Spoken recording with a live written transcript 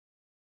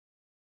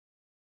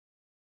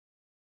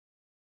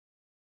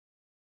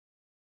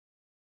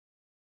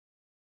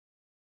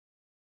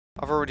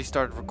I've already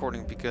started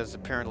recording because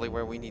apparently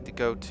where we need to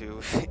go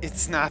to,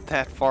 it's not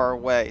that far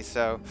away,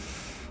 so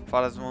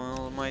thought as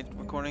well might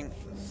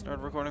start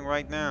recording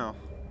right now.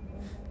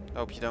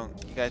 Hope you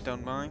guys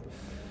don't mind.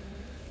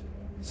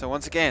 So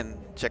once again,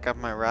 check out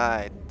my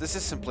ride. This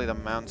is simply the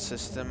mount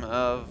system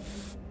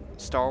of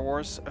Star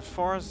Wars. As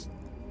far as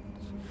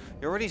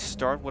you already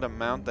start with a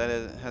mount that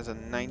has a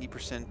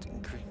 90%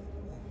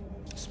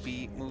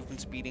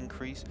 movement speed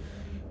increase,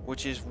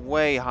 which is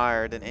way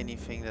higher than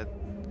anything that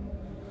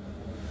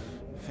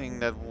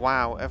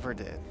WoW ever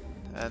did.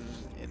 And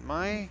in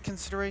my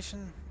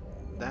consideration,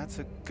 that's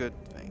a good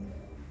thing.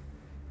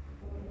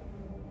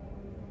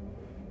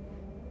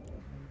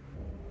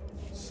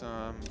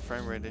 Some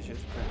frame rate issues.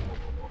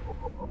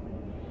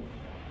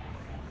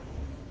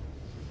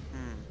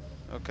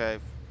 Okay.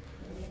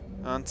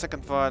 On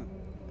second thought,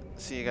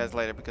 see you guys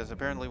later, because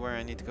apparently where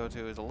I need to go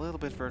to is a little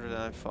bit further than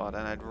I thought,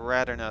 and I'd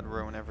rather not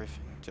ruin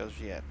everything just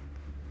yet.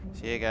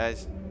 See you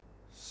guys.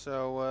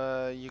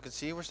 So, you can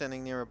see we're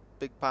standing near a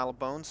big pile of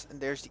bones, and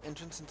there's the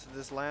entrance into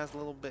this last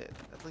little bit.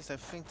 At least I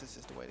think this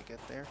is the way to get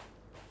there.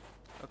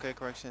 Okay,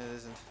 correction, it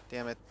isn't.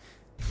 Damn it.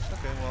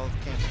 Okay, well,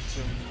 can't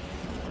assume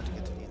where to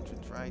get to the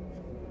entrance, right?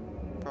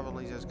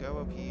 Probably just go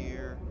up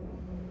here,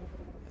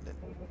 and then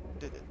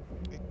did it.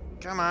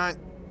 Come on!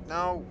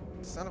 No!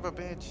 Son of a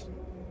bitch!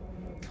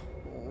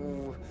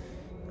 Oh,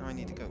 now I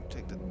need to go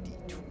take the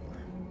detour.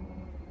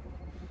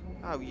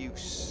 Oh, you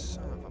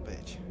son of a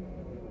bitch.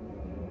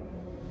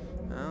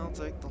 I'll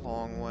take the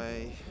long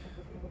way.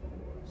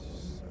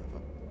 Son of a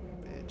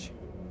bitch.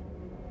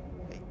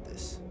 Hate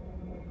this.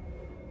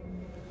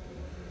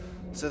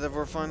 So that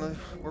we're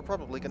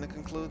probably gonna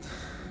conclude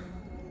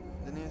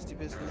the nasty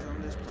business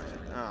on this planet.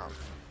 Oh.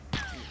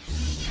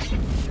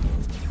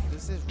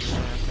 This is really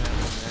have to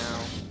happen now.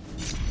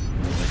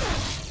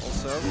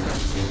 Also,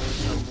 thanks to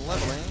some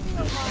leveling,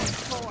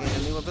 gain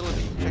a new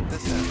ability. Check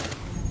this out.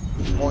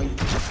 Boink.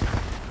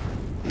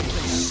 He's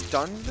been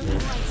stunned?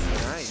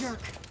 Nice.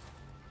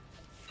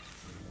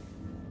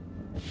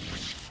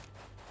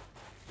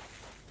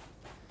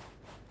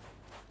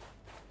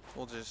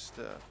 We'll just,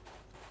 looks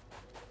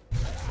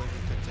like we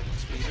could take the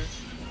speeder.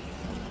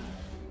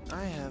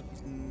 I have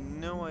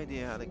no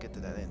idea how to get to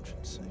that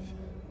entrance.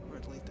 Or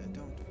at least I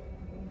don't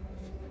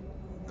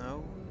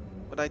know.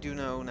 But I do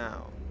know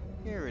now.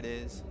 Here it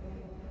is.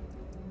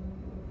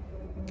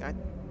 God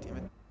damn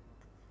it.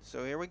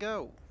 So here we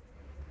go.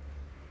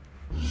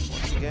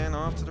 Once again,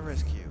 off to the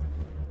rescue.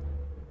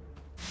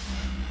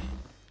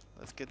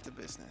 Let's get to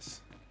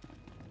business.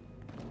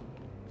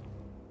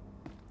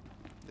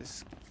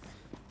 This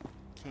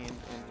can't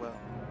end well.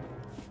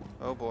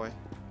 Oh boy.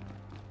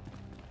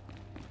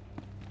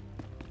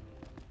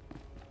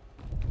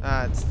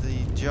 Ah, it's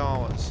the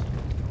Jawas.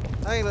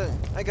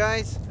 Hi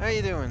guys, how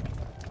you doing?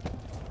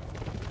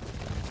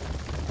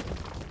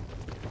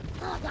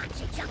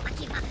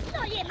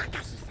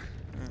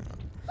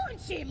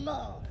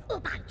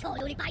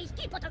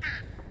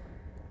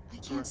 I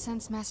can't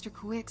sense Master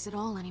Wich at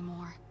all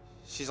anymore.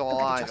 She's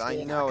alive,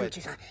 I know it.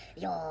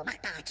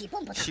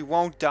 She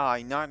won't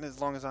die, not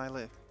as long as I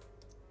live.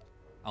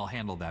 I'll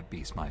handle that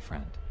beast, my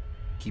friend.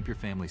 Keep your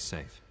family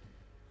safe.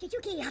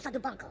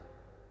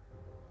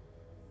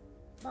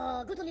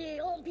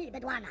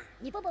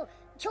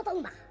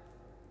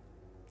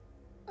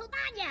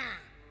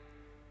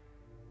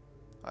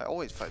 I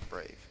always fight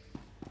brave.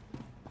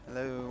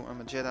 Hello,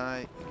 I'm a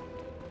Jedi.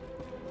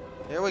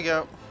 Here we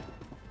go.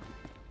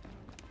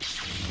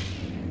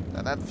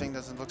 Now that thing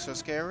doesn't look so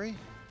scary.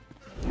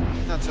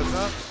 Not so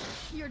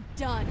tough. You're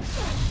done.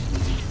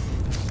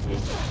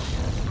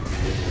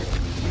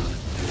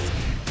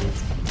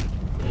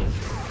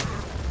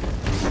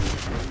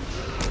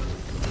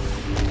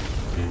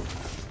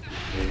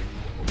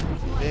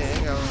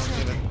 Big, I'll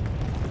give it.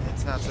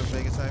 It's not so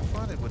big as I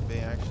thought it would be,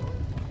 actually.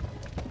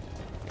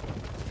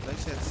 They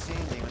said sea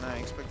demon, I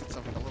expected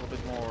something a little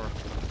bit more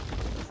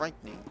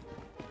frightening.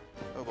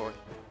 Oh boy.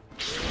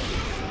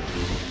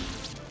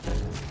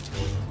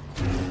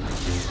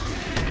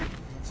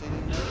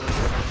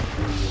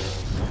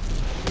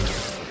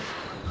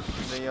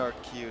 They are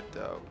cute,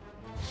 though.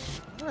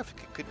 I wonder if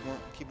I could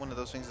keep one of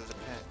those things as a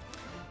pet.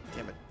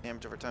 Damn it,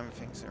 damage over time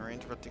things are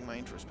interrupting my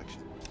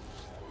introspection.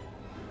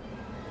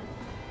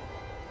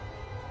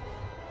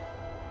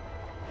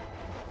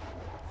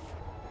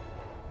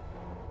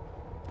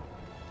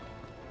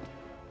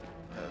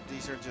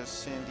 These are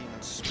just sand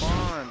demon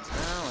spawns.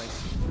 Now I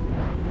see.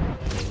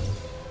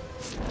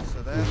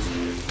 So that's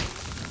good.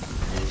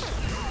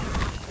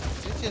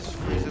 It just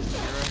frees up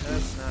here.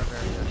 That's not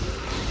very good.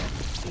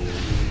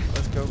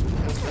 Let's go kill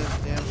this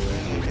damn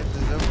thing and get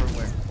this over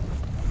with.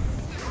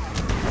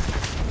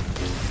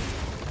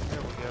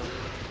 There we go.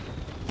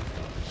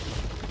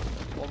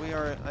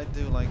 Well, I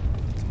do like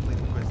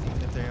completing quests,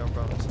 even if they are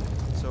bonus.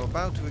 So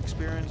about to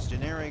experience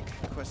generic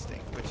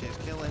questing, which is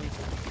kill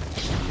anything,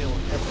 kill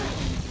everything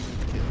you need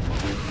to kill.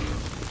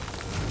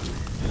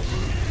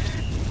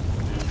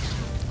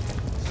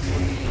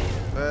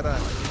 But I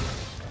like it.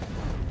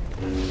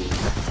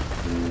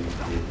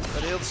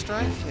 But he'll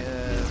strike,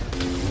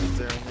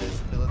 their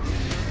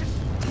invisibility.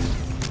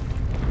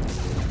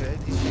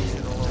 these things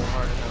hit a little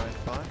harder than I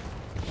thought.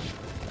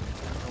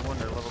 No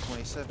wonder, level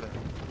 27.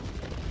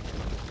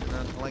 They're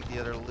not like the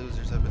other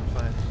losers I've been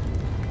fighting.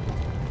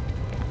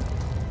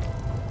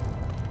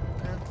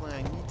 Apparently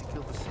I need to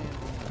kill the sand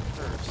demon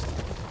first.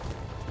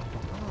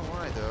 I don't know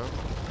why though.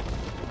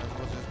 Might as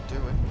well just do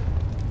it.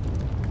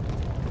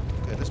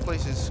 Okay, this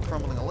place is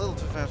crumbling a little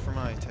too fast for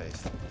my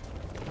taste.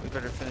 We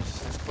better finish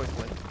this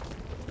quickly.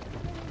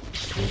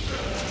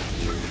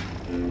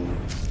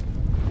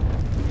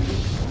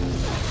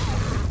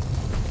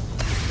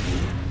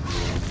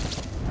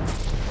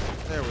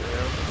 There we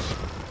go.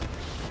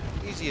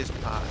 Easy as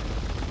pie.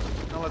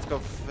 Now let's go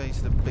face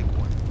the big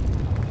one.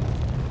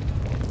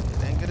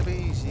 It ain't gonna be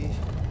easy.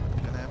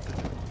 I'm gonna have to do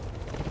it.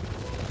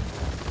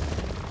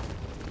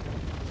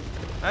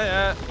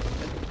 Hiya!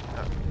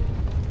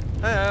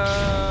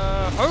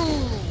 Hiya!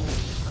 Hoo!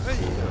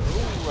 Hiya!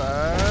 Hoo!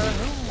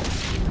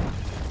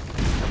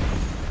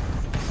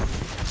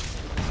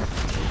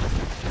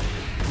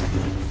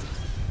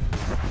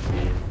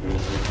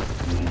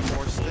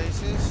 More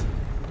stasis.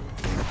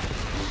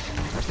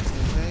 Just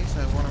in case, I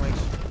want to make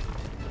sure.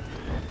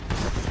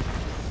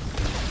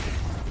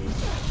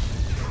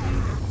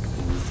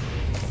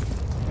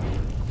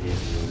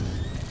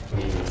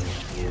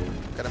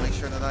 Gotta make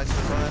sure that I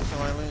survive, so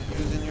I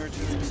use in your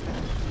to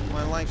extend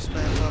my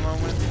lifespan for a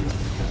moment.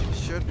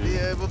 Should be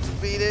able to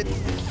beat it.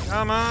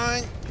 Come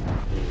on!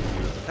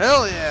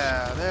 Hell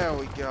yeah! There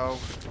we go.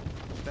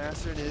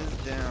 Bastard is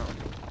down.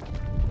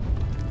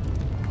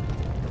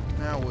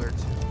 Now where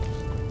to?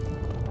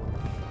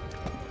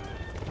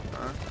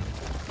 Huh?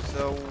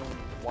 So,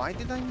 why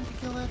did I need to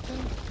kill that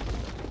thing?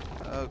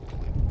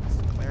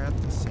 Clear out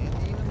the sand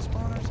demon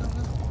spawn or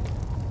something?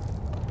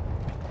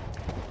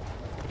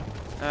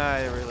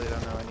 I really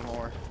don't know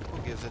anymore.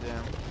 Who gives a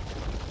damn?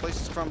 The place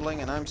is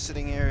crumbling and I'm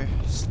sitting here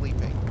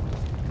sleeping.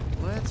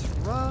 Let's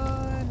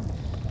run!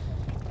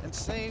 And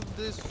save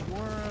this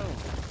world!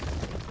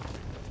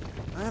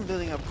 I'm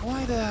building up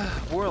quite a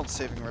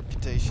world-saving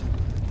reputation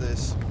with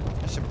this.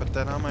 I should put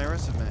that on my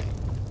resume. I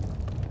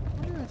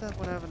wonder if that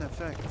would have an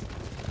effect.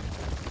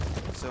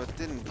 So it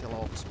didn't kill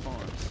all the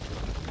spawns.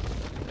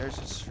 There's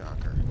a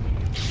shocker.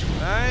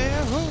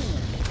 Yahoo!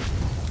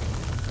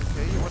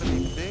 Okay, you want to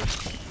be big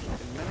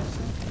and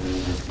menacing?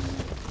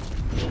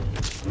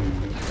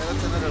 Yeah,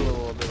 that's another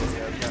little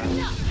ability I've got.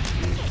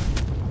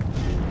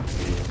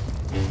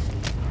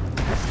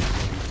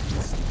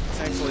 It's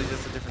actually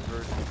just a different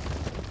version.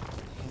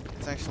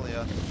 It's actually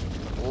a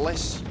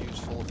less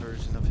useful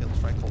version of Hill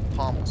Strike called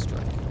Pommel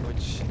Strike,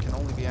 which can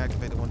only be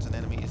activated once an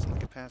enemy is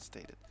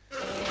incapacitated.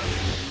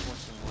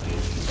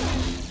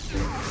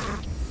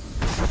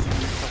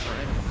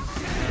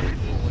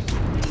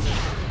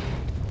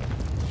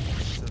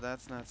 So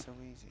that's not so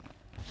easy.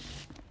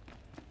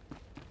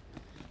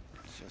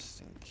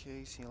 Just in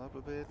case, heal up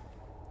a bit.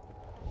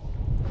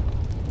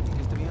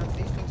 Because to be honest,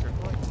 these things are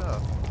quite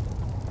tough,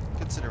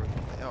 considering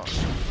what they are.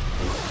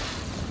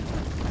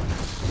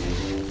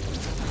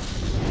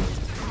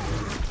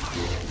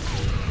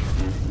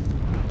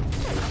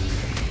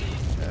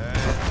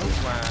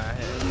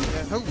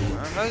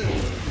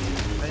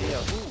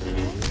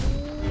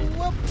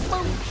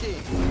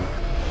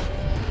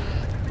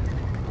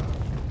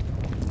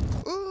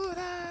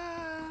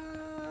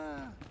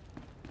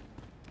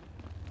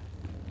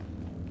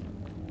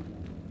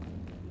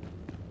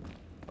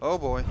 Oh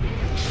boy.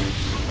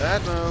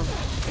 Bad move.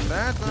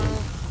 Bad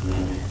move.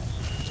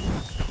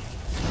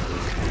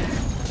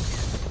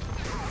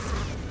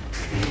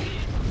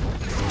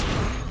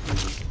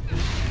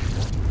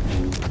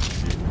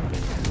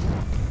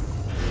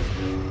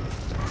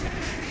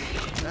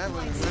 That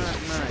was not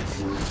nice.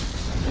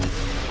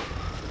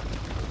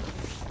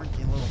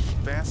 Freaking little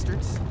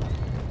bastards.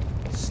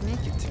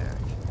 Sneak attack.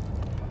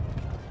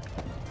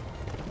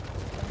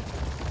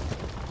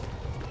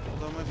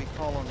 Although maybe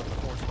call on the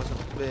force was a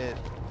bit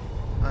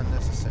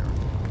unnecessary.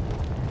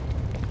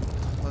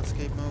 Let's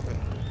keep moving.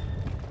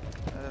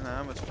 I don't know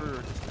how much further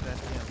it is to that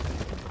damn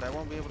thing, but I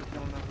won't be able to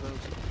kill enough of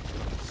those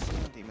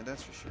sand demon,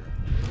 that's for sure.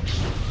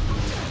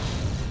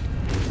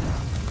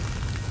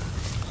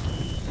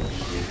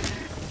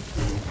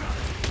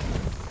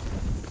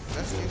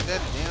 Let's get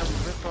that damn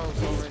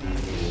rippos already.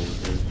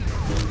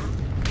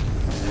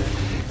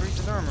 And increase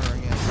his armor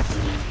again.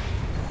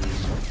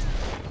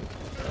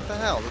 What the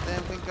hell? The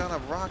damn thing got a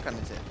rock on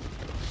his head.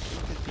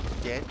 He could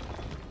be dead.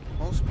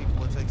 Most people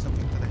would take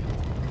something to the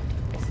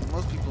head.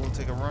 Most people would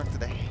take a rock to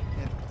the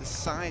head the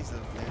size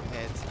of their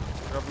heads,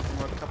 probably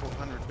from a couple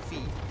hundred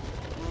feet.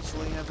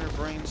 Mostly have their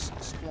brains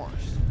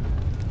squashed.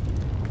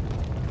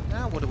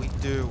 Now what do we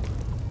do?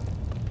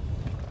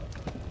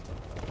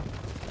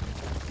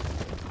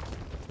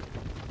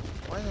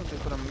 Why don't they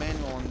put a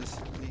manual on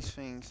these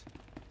things?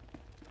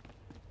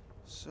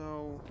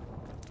 So...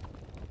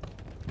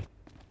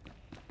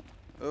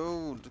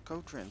 Oh, the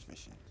code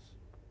transmissions.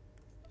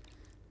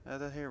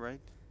 That here, right?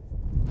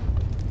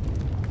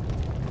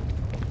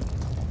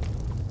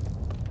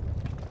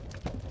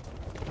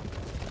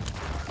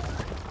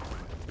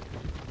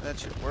 That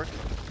should work.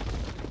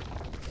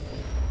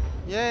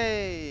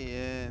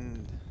 Yay!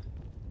 And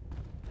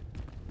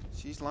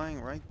She's lying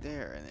right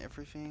there, and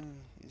everything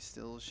is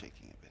still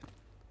shaking a bit.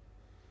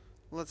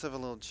 Let's have a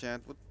little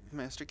chat with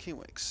Master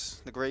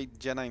Kiwix, the great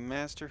Jedi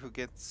Master who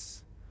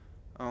gets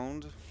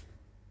owned.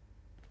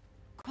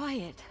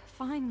 Quiet,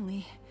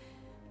 finally.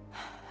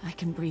 I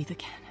can breathe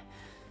again.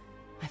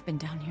 I've been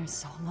down here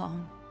so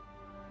long.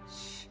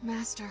 Shh,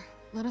 Master,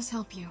 let us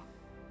help you.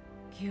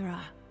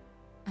 Kira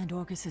and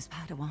Orgus's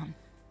Padawan.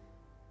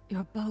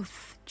 You're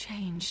both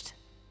changed.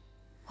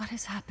 What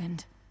has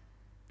happened?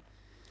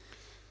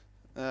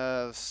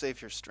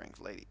 Save your strength,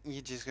 lady.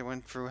 You just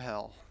went through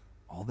hell.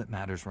 All that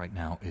matters right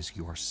now is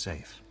you're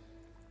safe.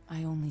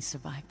 I only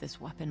survived this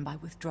weapon by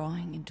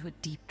withdrawing into a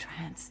deep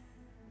trance.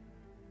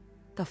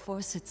 The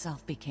Force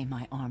itself became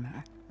my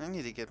armor. I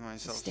need to get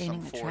myself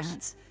Sustaining some the force.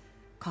 trance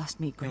cost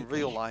me greatly. In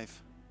real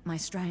life. My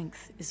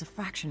strength is a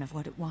fraction of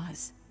what it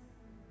was.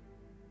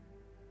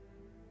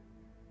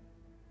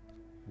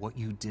 What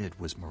you did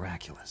was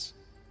miraculous.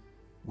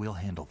 We'll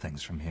handle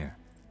things from here.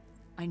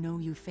 I know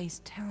you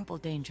faced terrible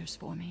dangers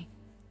for me.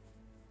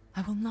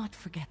 I will not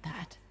forget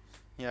that.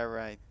 Yeah,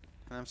 right.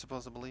 And I'm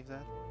supposed to believe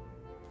that?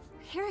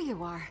 Here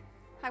you are.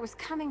 I was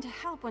coming to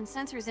help when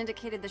sensors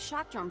indicated the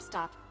shock drum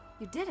stopped.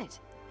 You did it.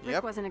 Yep.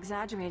 Rick wasn't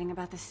exaggerating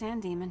about the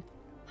sand demon.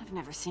 I've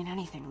never seen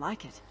anything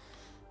like it.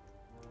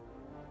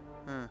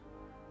 Huh.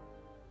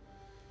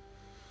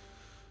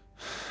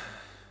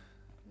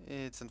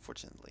 It's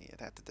unfortunately,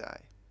 it had to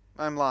die.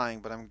 I'm lying,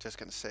 but I'm just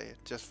gonna say it,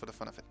 just for the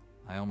fun of it.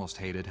 I almost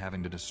hated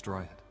having to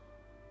destroy it.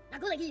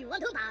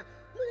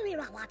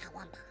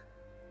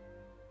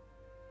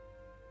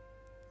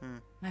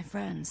 My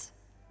friends,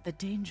 the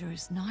danger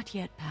is not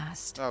yet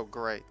past. Oh,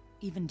 great.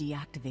 Even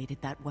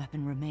deactivated, that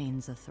weapon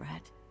remains a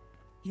threat.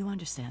 You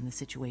understand the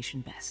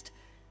situation best.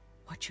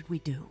 What should we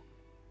do?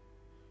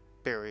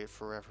 Bury it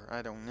forever.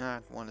 I do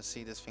not want to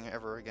see this thing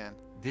ever again.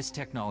 This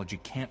technology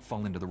can't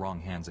fall into the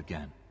wrong hands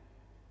again.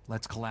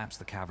 Let's collapse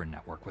the cavern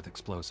network with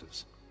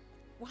explosives.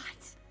 What?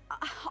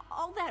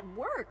 All that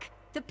work?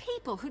 The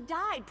people who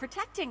died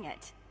protecting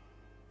it?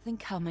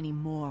 Think how many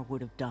more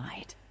would have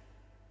died.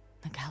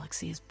 The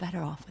galaxy is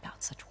better off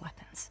without such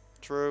weapons.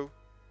 True.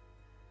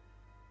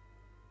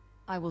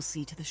 I will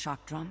see to the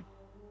shock drum.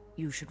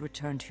 You should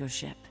return to your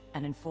ship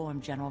and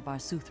inform General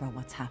Varsuthra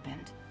what's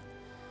happened.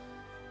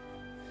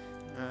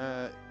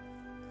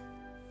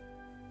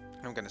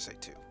 I'm gonna say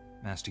 2.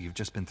 Master, you've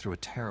just been through a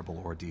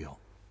terrible ordeal.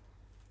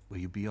 Will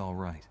you be all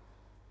right?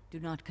 Do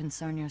not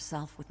concern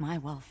yourself with my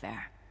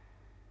welfare.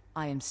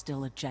 I am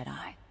still a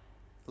Jedi.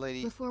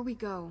 Lady. Before we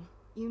go,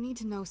 you need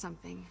to know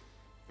something.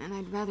 And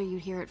I'd rather you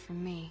hear it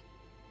from me.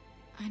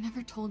 I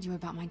never told you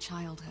about my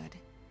childhood.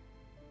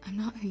 I'm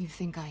not who you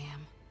think I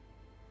am.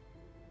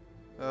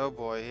 Oh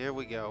boy, here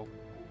we go.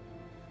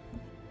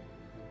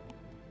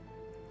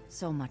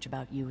 So much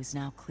about you is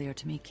now clear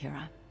to me,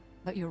 Kira.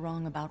 But you're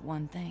wrong about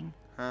one thing.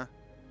 Huh?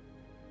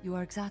 You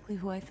are exactly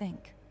who I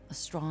think. A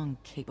strong,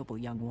 capable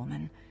young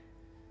woman.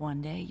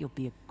 One day, you'll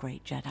be a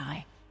great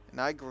Jedi. And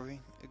I agree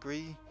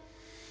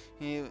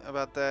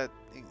about that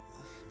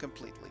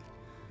completely.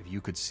 If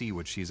you could see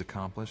what she's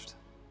accomplished,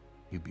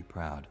 you'd be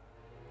proud.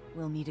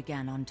 We'll meet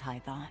again on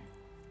Tython.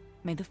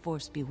 May the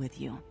Force be with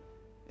you.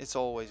 It's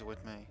always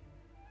with me.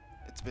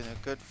 It's been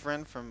a good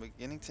friend from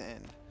beginning to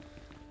end.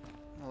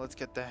 Well, let's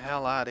get the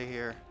hell out of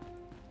here.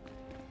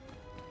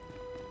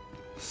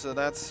 So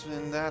that's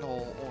been that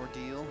whole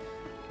ordeal.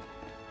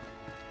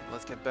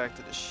 Let's get back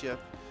to the ship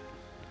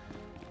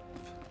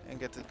and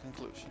get to the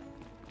conclusion.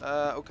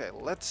 Okay,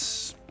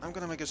 I'm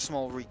gonna make a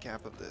small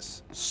recap of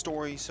this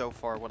story so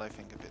far, what I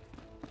think of it.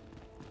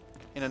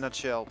 In a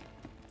nutshell,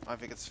 I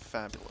think it's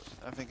fabulous.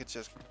 I think it's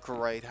just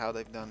great how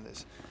they've done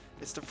this.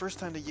 It's the first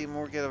time that you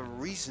more get a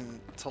reason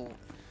to...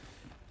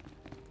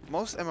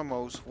 Most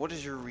MMOs, what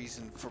is your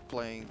reason for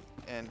playing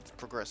and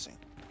progressing?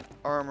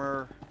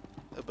 Armor,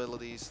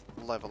 abilities,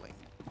 leveling.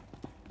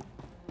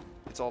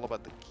 It's all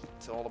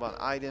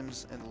about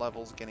items and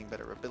levels, getting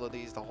better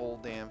abilities, the whole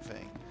damn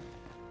thing.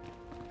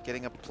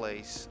 Getting a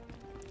place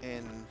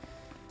in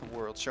the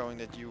world, showing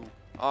that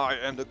I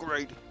am the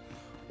great,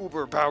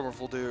 uber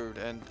powerful dude,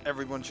 and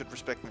everyone should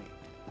respect me.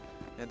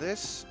 And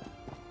this,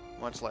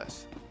 much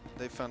less.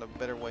 They found a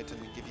better way to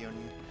give you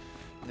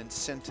an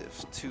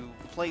incentive to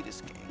play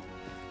this game,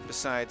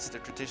 besides the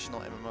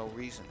traditional MMO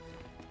reason.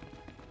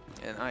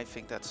 And I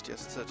think that's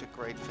just such a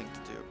great thing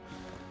to do.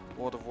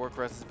 World of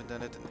Warcraft has been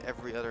doing it, and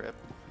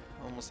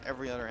almost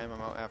every other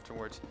MMO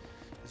afterwards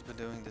has been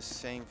doing the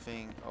same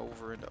thing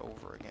over and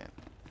over again.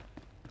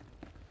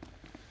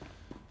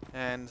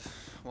 And,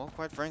 well,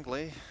 quite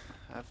frankly,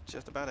 I've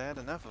just about had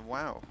enough of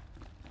WoW.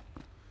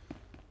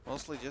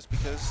 Mostly just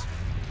because,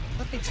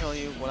 let me tell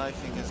you what I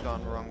think has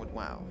gone wrong with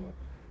WoW.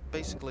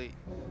 Basically,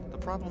 the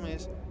problem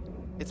is,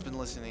 it's been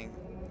listening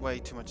way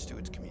too much to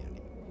its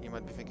community. You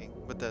might be thinking,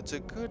 but that's a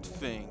good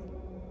thing.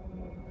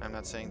 I'm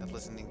not saying that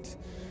listening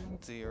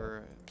to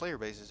your player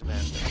base is a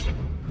bad thing.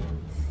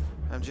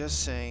 I'm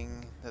just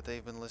saying that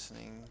they've been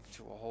listening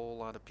to a whole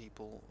lot of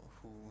people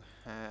who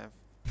have...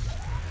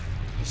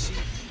 You see,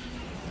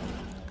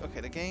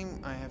 okay, the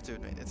game, I have to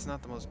admit, it's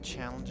not the most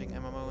challenging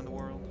MMO in the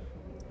world,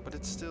 but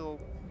it's still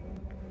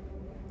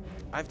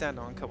I've died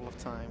on a couple of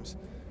times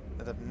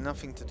that have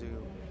nothing to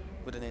do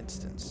with an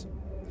instance.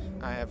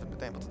 I haven't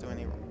been able to do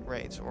any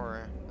raids,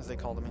 or as they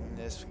call them in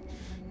this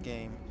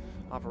game,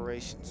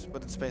 operations,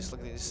 but it's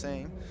basically the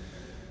same.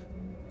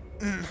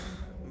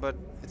 But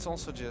it's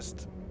also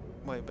just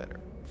way better.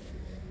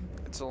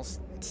 It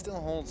still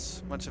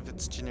holds much of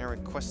its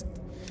generic questing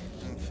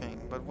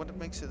thing, but what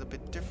makes it a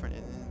bit different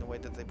in the way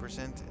that they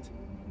present it.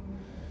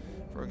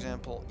 For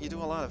example, you do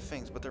a lot of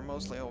things, but they're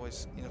mostly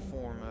always in a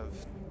form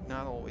of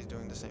not always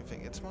doing the same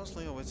thing. It's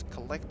mostly always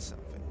collect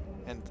something,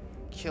 and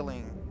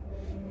killing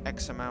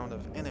X amount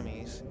of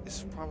enemies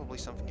is probably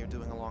something you're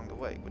doing along the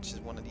way, which is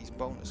one of these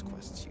bonus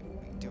quests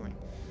you'll be doing.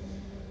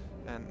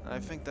 And I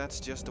think that's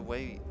just the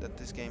way that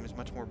this game is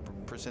much more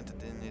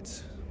presented in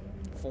its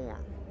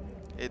form.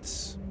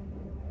 It's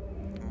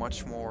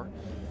much more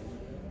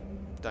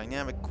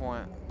dynamic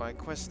by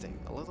questing,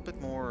 a little bit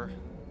more.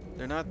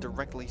 They're not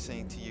directly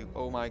saying to you,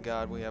 oh my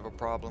god, we have a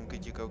problem,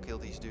 could you go kill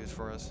these dudes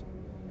for us?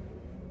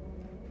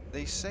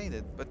 They say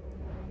that, but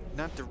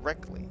not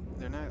directly.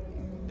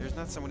 There's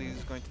not somebody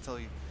who's going to tell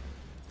you.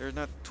 There's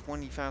not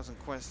 20,000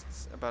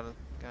 quests about a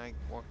guy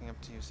walking up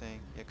to you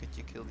saying, yeah, could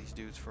you kill these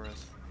dudes for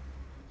us?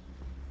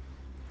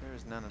 There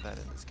is none of that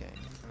in this game,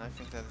 and I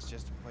think that is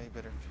just a way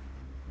better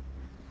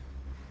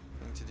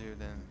thing to do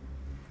than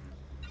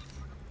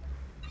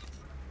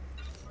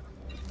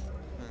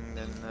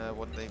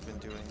what they've been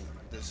doing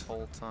this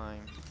whole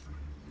time.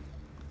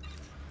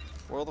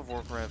 World of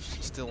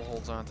Warcraft still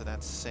holds on to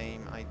that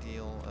same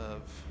ideal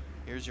of,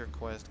 here's your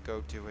quest,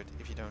 go do it.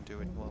 If you don't do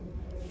it, well,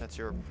 that's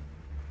your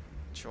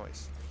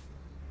choice.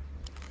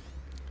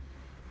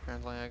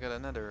 Apparently I got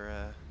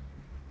another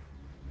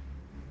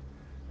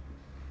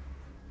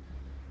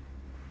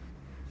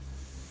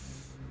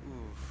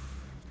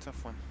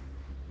tough one.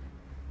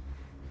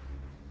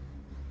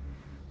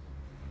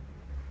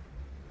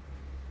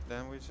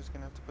 Then we're just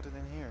gonna have to put it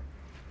in here.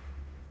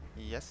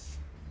 Yes.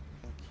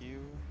 Thank you.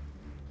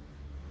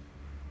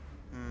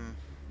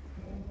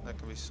 That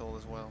can be sold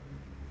as well.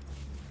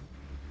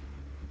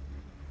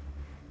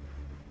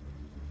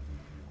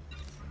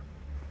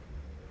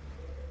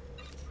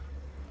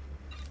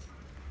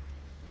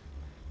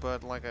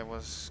 But like I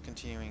was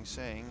continuing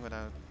saying,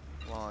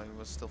 while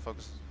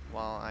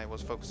I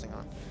was focusing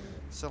on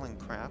selling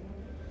crap,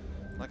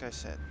 like I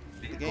said,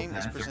 the game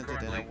is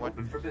presented in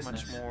a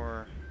much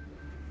more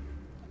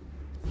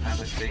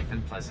have a safe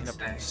and pleasant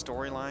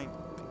storyline,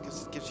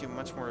 because it gives you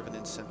much more of an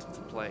incentive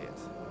to play it.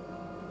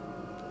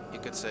 You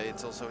could say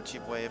it's also a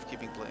cheap way of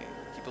keeping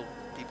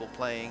people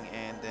playing,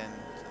 and then,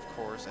 of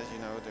course, as you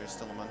know, there's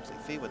still a monthly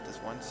fee with this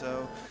one,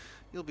 so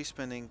you'll be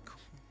spending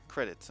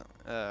credits.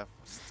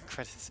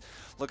 Credits.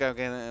 Look how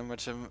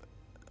much I'm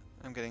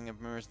getting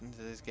immersed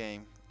into this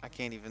game. I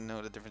can't even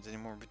know the difference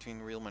anymore between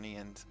real money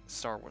and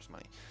Star Wars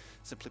money.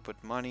 Simply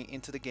put money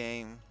into the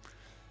game,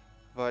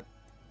 but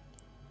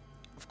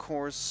of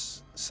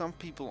course, some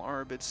people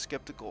are a bit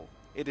skeptical.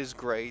 It is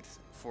great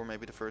for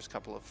maybe the first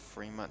couple of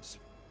 3 months,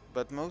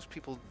 but most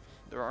people,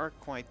 there are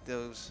quite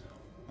those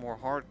more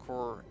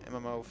hardcore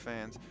MMO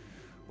fans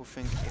who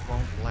think it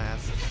won't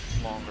last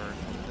longer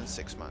than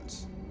 6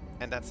 months,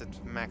 and that's its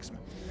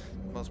maximum.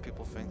 Most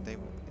people think it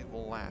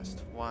will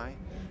last. Why?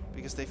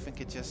 Because they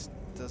think it just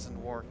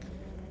doesn't work.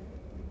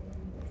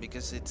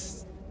 Because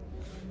it's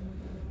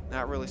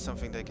not really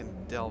something they can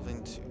delve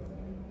into.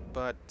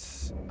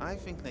 But I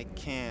think they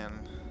can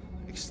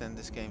extend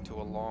this game to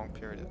a long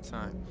period of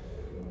time.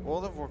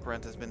 World of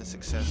Warcraft has been a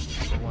success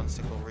for one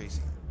single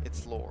reason: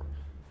 its lore.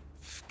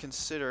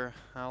 Consider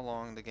how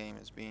long the game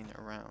has been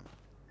around.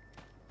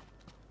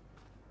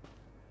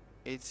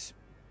 It's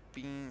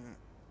been...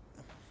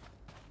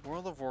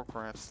 World of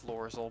Warcraft's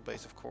lore is all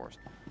based, of course,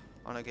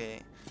 on a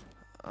game.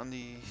 On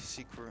the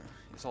secret,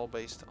 it's all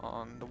based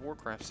on the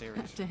Warcraft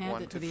series. To hand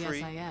 1 it to to the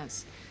 3.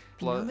 SAS.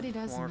 Plus Nobody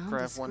does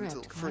Warcraft 1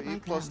 to 3,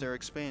 like plus them. their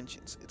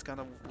expansions. It's got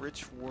a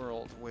rich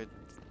world with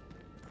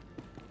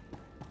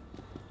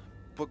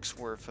books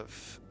worth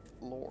of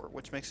lore,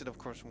 which makes it, of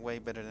course, way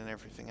better than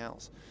everything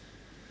else.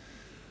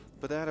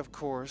 But that, of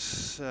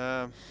course,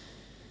 that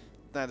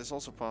is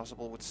also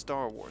possible with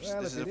Star Wars.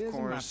 Well, this if is, it of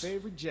isn't my course,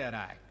 favorite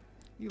Jedi.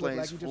 You look plays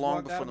like you just long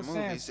walked before out the of a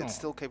movies. sandstorm. It's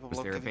still capable Was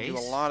of there a giving you a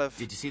base? lot of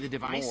Did you see the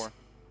device? lore.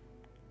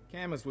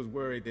 Camus was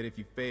worried that if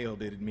you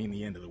failed, it'd mean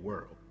the end of the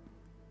world.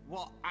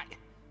 Well,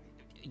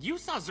 you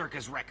saw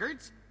Zerka's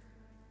records.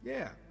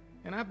 Yeah,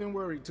 and I've been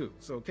worried too.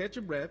 So catch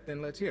your breath,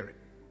 then let's hear it.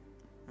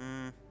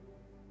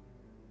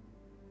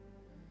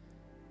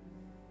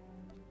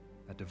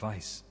 That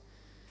device.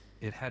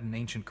 It had an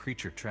ancient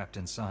creature trapped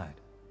inside.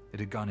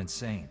 It had gone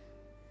insane.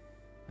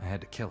 I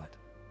had to kill it.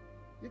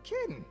 You're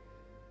kidding.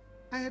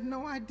 I had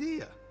no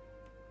idea.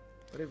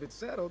 But if it's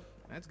settled,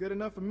 that's good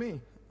enough for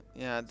me.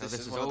 Yeah, So this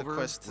this is is one of the over?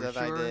 quests We're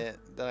that sure?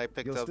 that I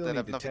picked You'll up still that need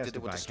have to nothing to do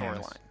with the testify,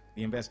 Camus. storyline.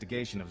 The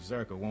investigation of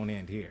Zerka won't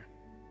end here.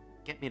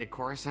 Get me to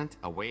Coruscant,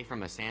 away from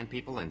the Sand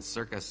People and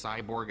circa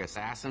cyborg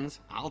assassins.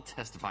 I'll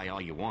testify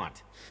all you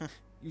want.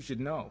 You should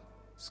know.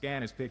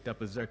 Scanners picked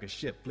up a Zerka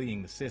ship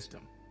fleeing the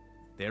system.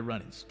 They're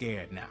running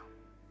scared now.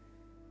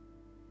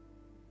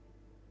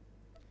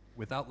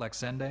 Without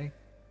Lexende,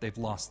 They've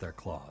lost their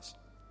claws.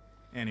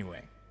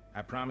 Anyway,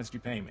 I promised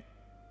you payment.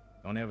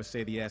 Don't ever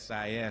say the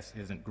SIS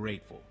isn't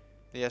grateful.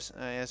 The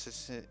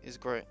SIS is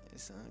great.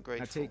 It's great.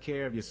 Now take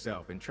care of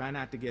yourself and try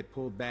not to get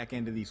pulled back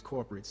into these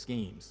corporate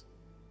schemes.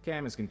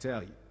 Camus can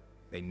tell you,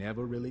 they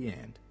never really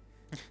end.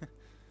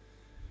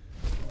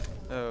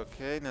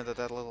 Okay, now that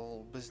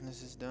little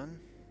business is done.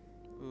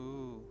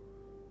 Ooh,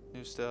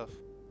 new stuff.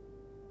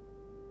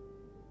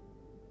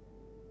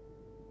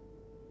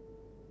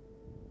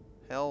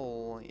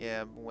 Hell,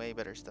 yeah, way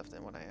better stuff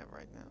than what I have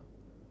right now.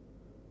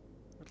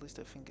 Or at least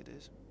I think it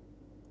is.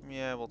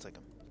 Yeah, we'll take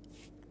them.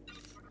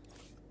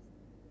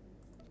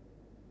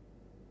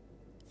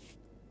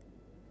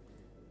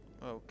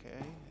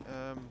 Okay,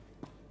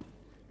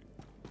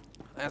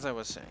 as I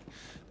was saying,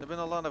 there have been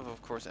a lot of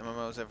course,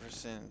 MMOs ever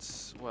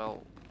since,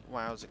 well,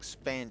 WoW's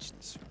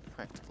expansions,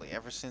 practically.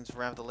 Ever since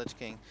Wrath of the Lich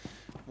King,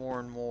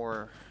 more and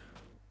more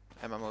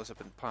MMOs have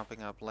been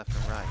popping up left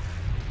and right.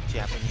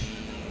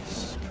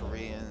 Japanese,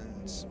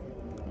 Koreans,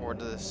 or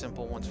the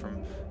simple ones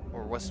from,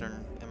 or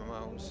Western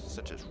MMOs,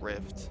 such as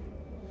Rift.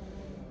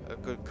 A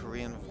good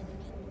Korean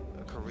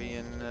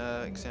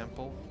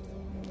example,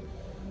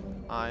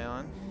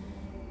 Ion.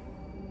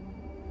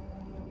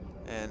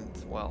 And,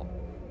 well,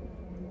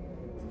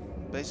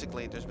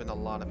 basically there's been a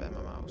lot of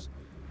MMOs.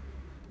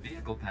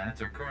 Vehicle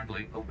paths are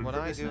currently open What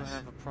for I business. do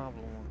have a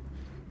problem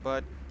with,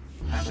 but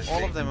Have a all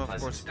safe of them, and of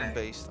pleasant course, have been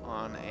stay. based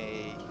on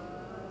a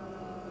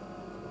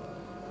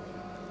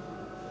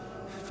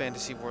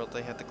fantasy world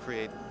they had to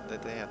create,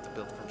 that they had to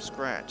build from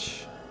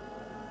scratch.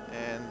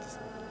 And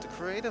to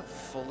create a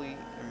fully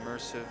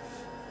immersive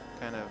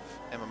kind of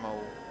MMO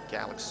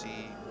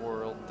galaxy,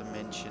 world,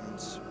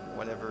 dimensions,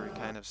 whatever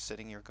kind of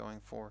setting you're going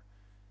for,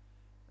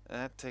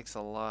 that takes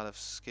a lot of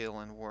skill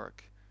and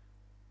work.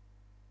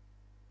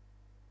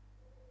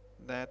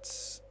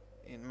 That's,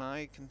 in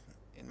my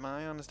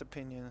honest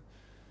opinion,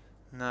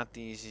 not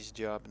the easiest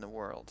job in the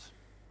world.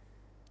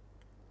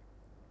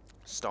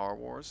 Star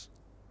Wars.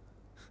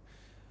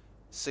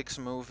 6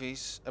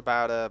 movies,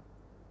 about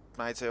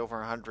I'd say over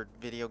 100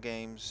 video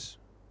games,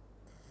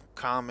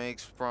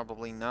 comics,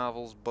 probably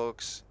novels,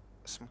 books,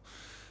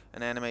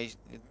 an anime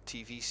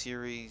TV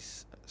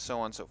series, so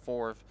on and so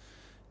forth.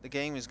 The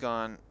game has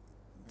gone,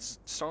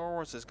 Star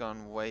Wars has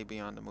gone way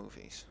beyond the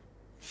movies.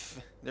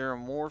 There are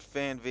more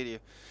fan-based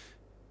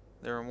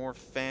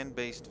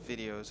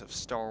videos of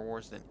Star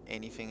Wars than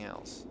anything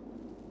else.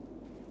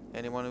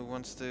 Anyone who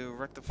wants to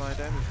rectify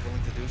that is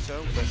willing to do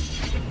so, but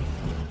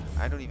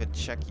I don't even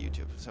check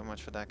YouTube so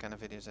much for that kind of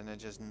videos, and I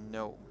just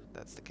know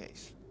that's the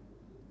case.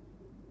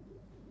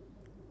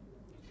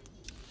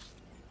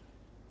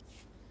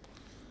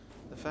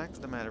 The fact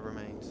of the matter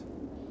remains,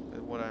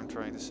 that what I'm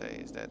trying to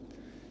say is that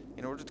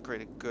in order to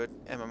create a good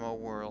MMO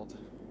world,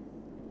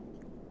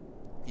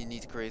 you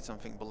need to create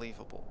something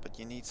believable, but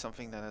you need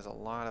something that has a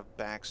lot of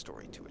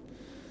backstory to it.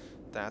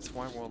 That's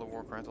why World of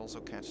Warcraft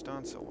also catched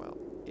on so well.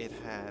 It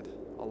had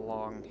a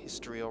long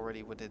history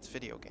already with its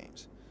video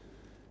games.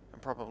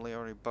 And probably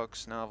already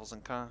books, novels,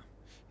 and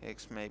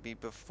comics maybe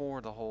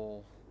before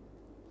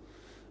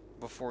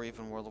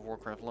even World of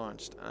Warcraft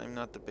launched. I'm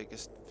not the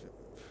biggest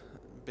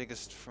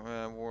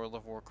World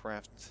of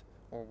Warcraft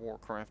or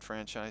Warcraft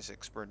franchise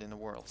expert in the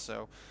world,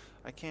 so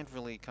I can't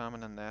really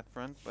comment on that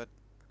front, but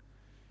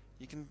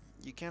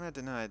you cannot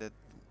deny that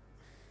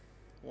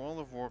World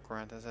of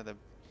Warcraft has had an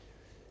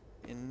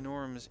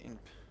enormous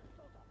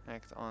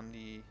impact on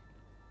the...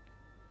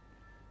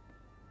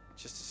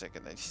 Just a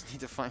second, I just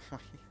need to find my...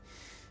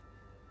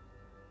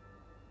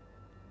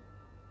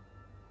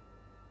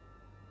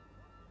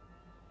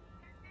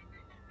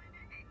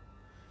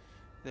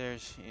 There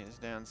she is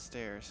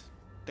downstairs.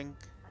 Dink.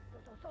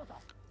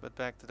 But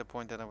back to the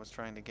point that I was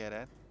trying to get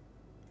at.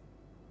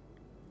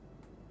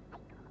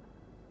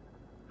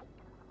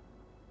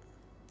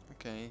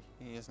 Okay,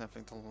 he has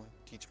nothing to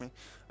teach me.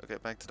 Okay,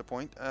 back to the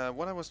point.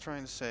 What I was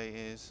trying to say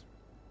is...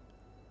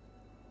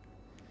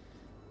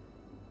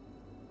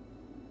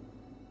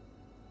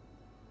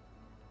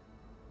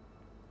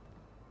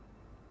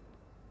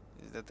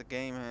 that the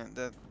game,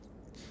 that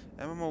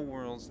MMO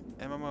worlds,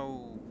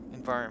 MMO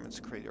environments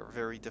created are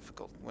very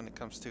difficult when it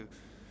comes to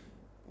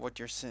what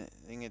you're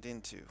setting it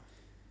into.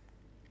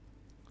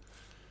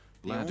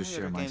 The Glad only to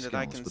share other my game that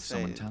I skills can with say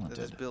someone that is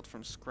talented. built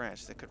from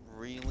scratch that could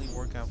really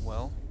work out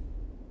well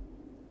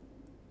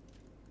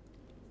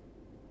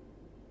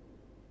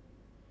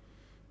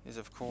is,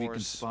 of We can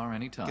course, spar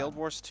anytime. Guild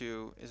Wars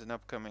 2 is an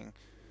upcoming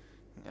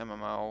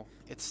MMO.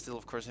 It's still,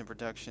 of course, in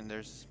production.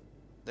 There's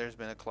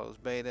been a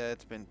closed beta.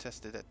 It's been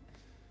tested at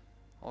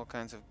all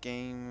kinds of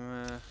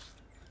games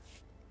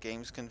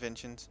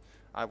conventions.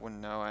 I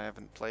wouldn't know. I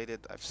haven't played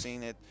it. I've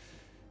seen it,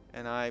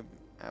 and I'm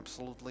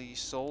absolutely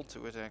sold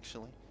to it.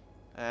 Actually,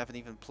 I haven't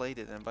even played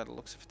it, and by the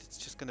looks of it, it's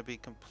just going to be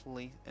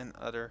complete and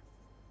utter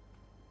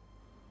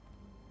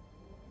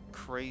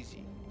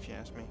crazy, if you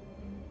ask me.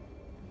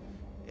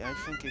 I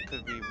think it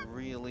could be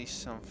really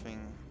something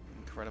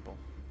incredible.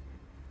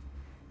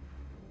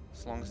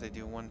 As long as they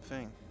do one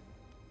thing.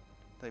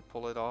 They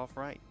pull it off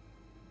right.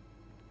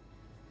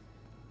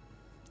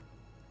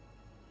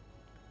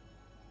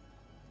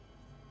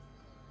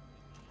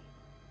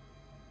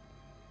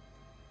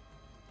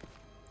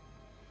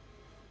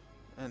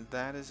 And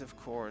that is, of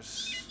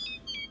course,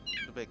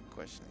 the big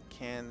question.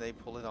 Can they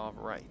pull it off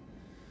right?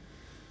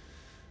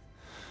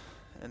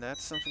 And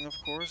that's something, of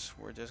course,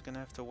 we're just gonna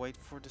have to wait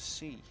for to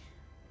see.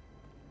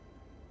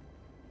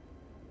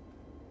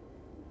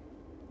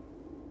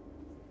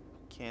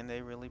 Can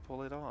they really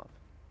pull it off?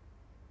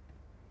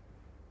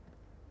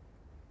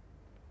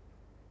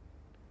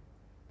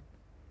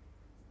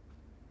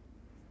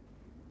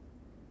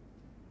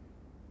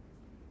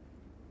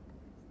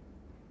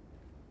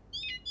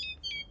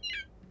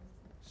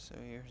 So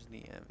here's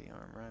the heavy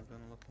armor I've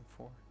been looking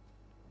for.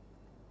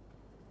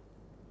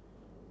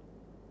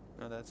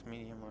 No, that's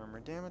medium armor.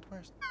 Damn it,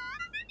 where's...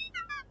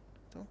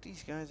 Don't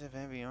these guys have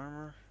heavy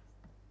armor?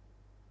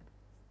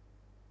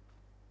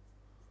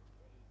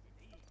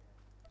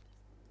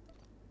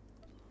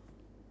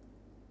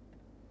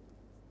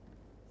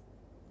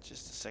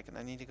 Just a second,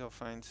 I need to go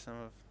find some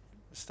of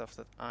the stuff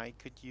that I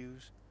could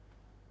use.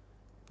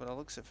 But it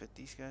looks of it,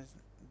 these guys...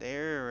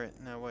 They're...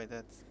 No, wait,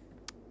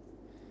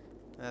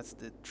 that's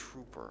the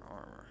trooper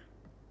armor.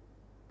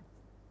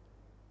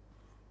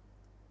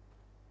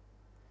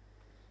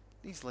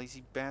 These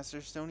lazy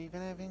bastards don't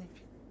even have any.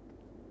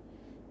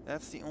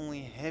 That's the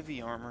only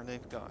heavy armor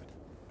they've got.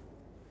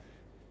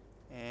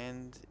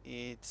 And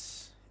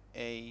it's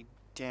a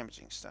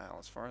damaging style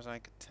as far as I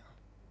could tell.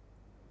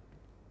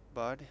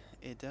 But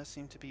it does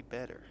seem to be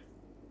better.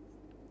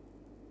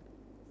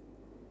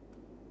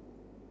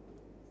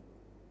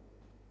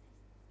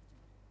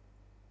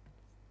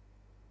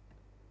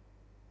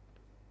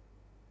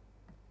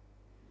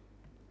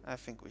 I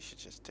think we should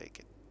just take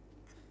it.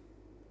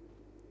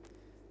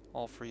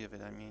 All three of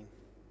it, I mean.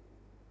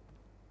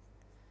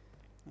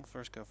 We'll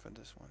first go for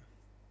this one.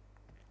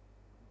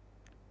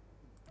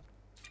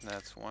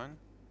 That's one.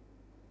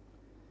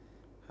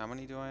 How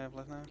many do I have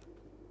left now?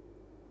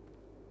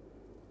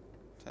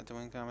 Set to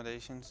win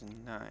accommodations,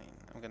 9.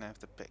 I'm gonna have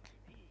to pick.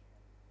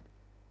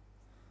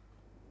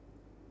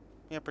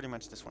 Yeah, pretty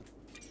much this one.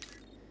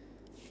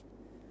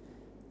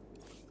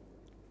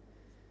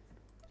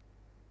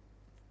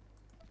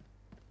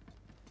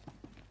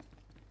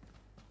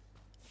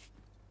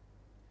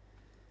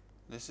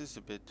 This is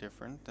a bit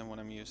different than what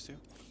I'm used to.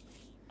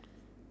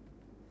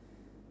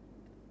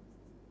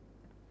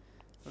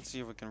 Let's see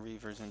if we can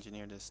reverse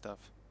engineer this stuff.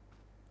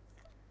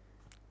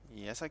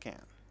 Yes, I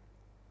can.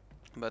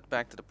 But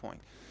back to the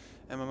point.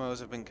 MMOs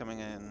have been coming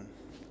in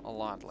a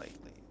lot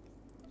lately.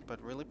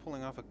 But really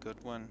pulling off a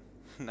good one,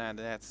 nah,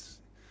 that's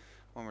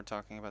when we're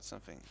talking about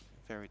something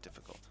very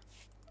difficult.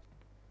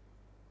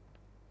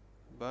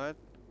 But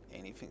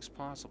anything's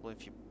possible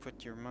if you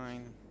put your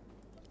mind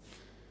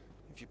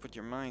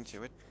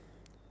to it.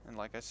 And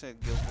like I said,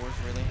 Guild Wars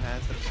really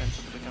has the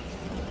potential to become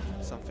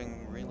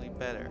something really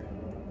better.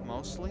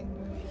 Mostly,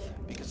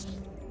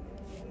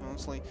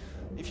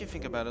 if you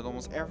think about it,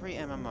 almost every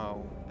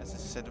MMO, as I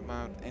said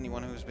about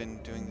anyone who's been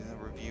doing the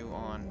review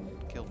on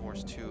Guild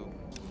Wars 2,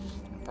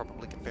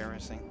 probably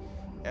comparison,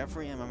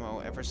 every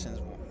MMO ever since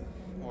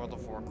World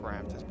of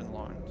Warcraft has been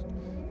launched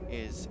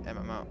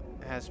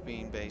has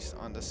been based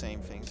on the same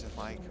things as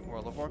like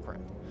World of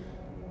Warcraft.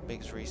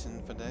 Biggest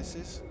reason for this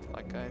is,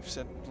 like I've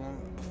said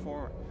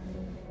before,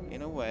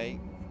 in a way,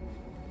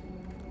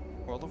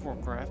 World of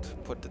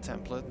Warcraft put the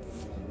template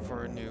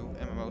for a new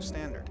MMO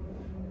standard,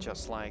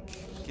 just like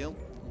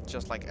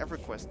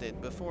EverQuest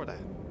did before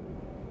that.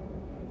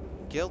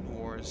 Guild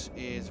Wars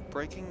is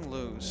breaking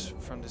loose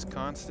from this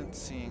constant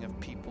seeing of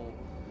people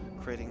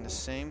creating the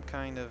same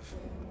kind of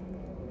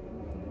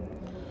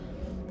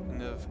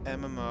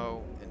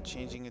MMO and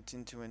changing it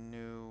into a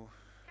new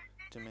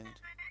dimension.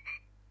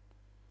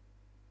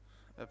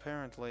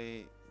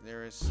 Apparently,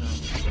 there is some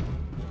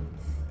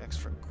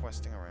extra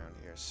questing around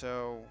here,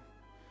 so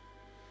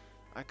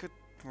I could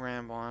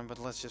ramble on, but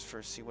let's just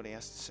first see what he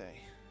has to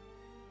say.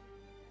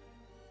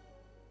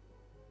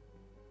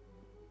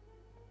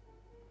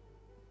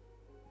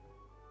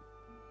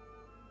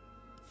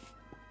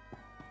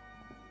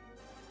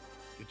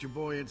 Get your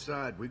boy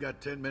inside. We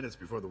got 10 minutes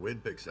before the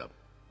wind picks up.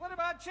 What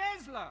about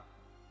Chancellor?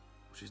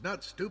 She's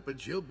not stupid.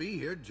 She'll be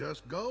here.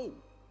 Just go.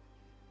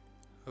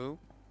 Who?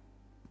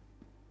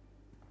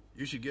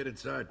 You should get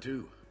inside,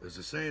 too. There's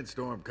a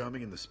sandstorm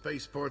coming and the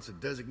spaceport's a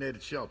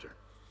designated shelter.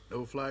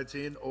 No flights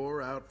in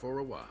or out for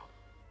a while.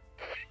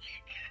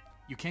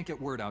 You can't get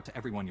word out to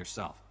everyone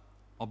yourself.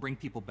 I'll bring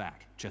people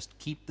back. Just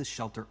keep the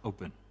shelter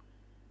open.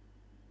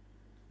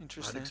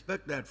 Interesting. I'd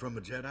expect that from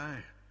a Jedi.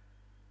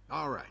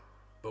 All right,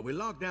 but we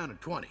locked down at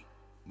 20.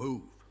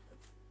 Move.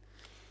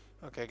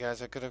 Okay,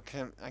 guys, I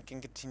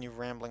can continue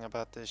rambling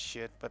about this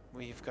shit, but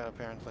we've got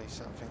apparently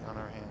something on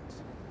our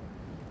hands.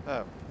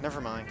 Oh,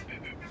 never mind.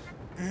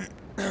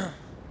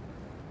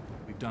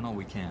 We've done all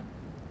we can.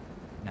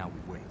 Now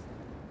we wait.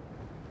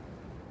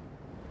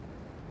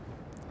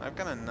 I've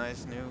got a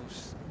nice new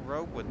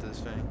robe with this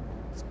thing.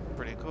 It's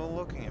pretty cool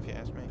looking, if you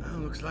ask me. Well,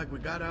 looks like we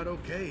got out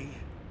okay.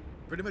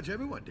 Pretty much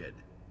everyone did.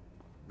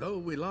 Though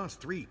we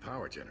lost 3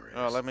 power generators.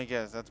 Oh, let me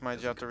guess. That's my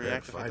job to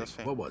reactivate this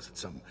thing. What was it?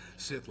 Some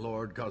Sith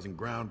Lord causing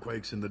ground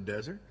quakes in the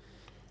desert?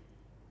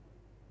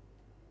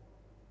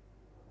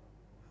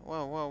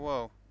 Whoa, whoa,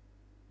 whoa.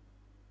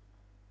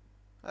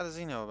 How does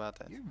he know about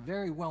that? You're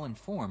very well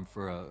informed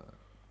for a...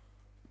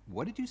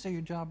 What did you say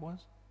your job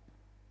was?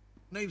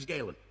 Name's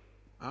Galen.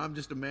 I'm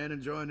just a man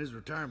enjoying his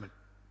retirement.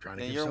 Trying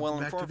to Yeah, give you're something well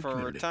back to informed the for a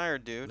community.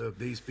 retired dude. Look,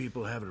 these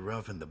people have it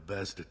rough in the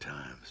best of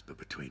times, but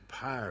between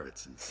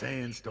pirates and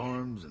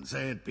sandstorms and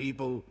sand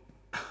people,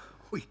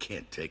 we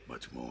can't take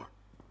much more.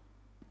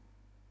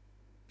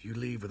 If you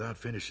leave without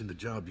finishing the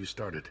job you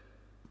started,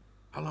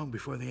 how long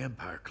before the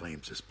Empire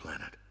claims this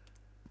planet?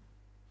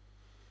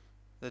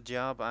 The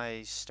job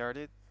I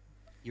started?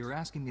 You're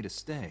asking me to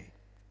stay,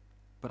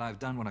 but I've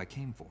done what I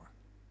came for.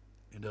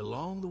 And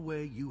along the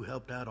way, you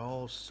helped out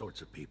all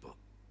sorts of people.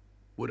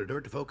 Would it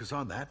hurt to focus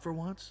on that for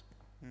once?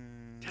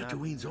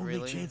 Tatooine's only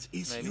really, chance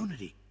is maybe.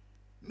 unity.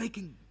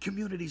 Making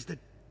communities that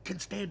can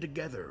stand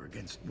together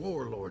against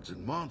warlords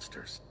and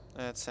monsters.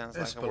 That sounds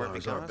like a word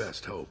Espellar's our because.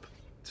 best hope.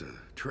 It's a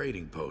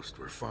trading post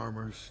where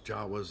farmers,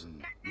 Jawas,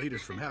 and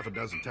leaders from half a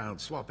dozen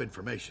towns swap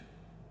information.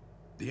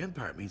 The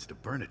Empire means to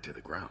burn it to the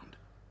ground.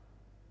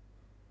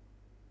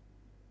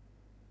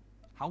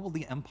 How will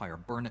the Empire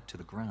burn it to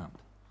the ground?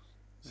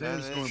 That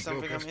is Sandstorm something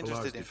broke I'm Espellar's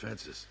interested in.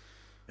 defenses,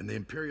 and the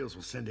Imperials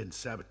will send in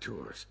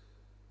saboteurs.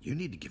 You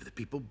need to give the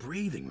people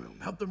breathing room,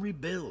 help them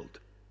rebuild.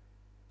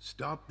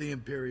 Stop the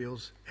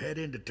Imperials, head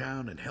into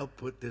town, and help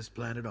put this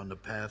planet on the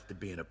path to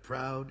being a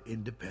proud,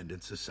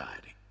 independent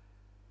society.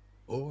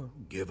 Or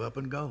give up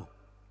and go.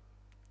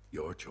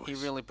 Your choice. He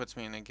really puts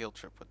me in a guilt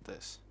trip with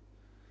this.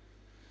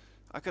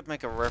 I could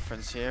make a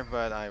reference here,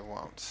 but I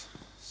won't.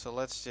 So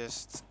let's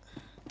just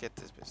get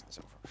this business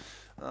over.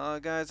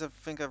 Guys, I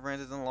think I've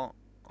ranted long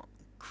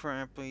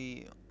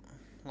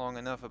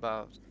enough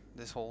about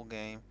this whole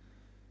game.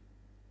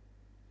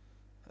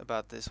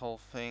 About this whole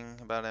thing,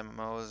 about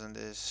MMOs and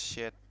this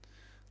shit.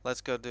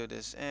 Let's go do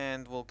this,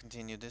 and we'll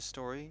continue this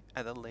story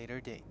at a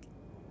later date.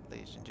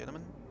 Ladies and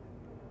gentlemen.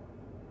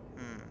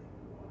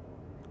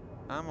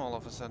 I'm all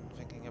of a sudden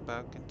thinking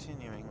about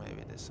continuing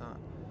maybe this on.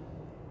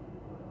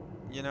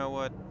 You know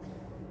what?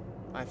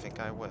 I think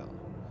I will.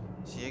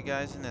 See you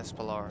guys in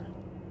Espellar.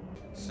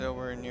 So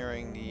we're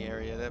nearing the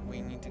area that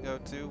we need to go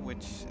to,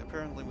 which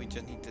apparently we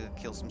just need to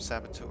kill some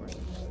saboteurs.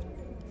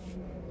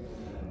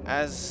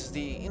 As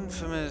the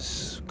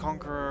infamous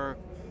conqueror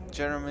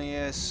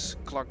Jeremias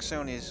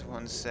Clarksonis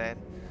once said,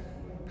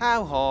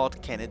 how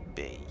hard can it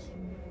be?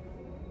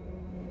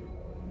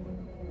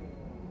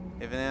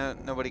 If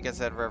nobody gets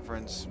that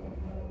reference,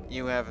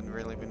 you haven't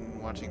really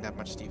been watching that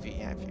much TV,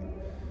 have you?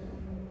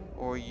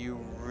 Or you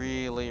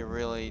really,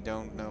 really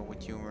don't know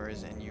what humor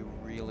is, and you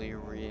really,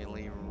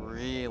 really,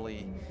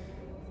 really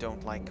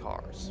don't like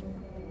cars.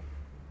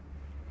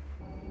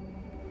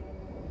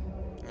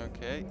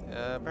 Okay,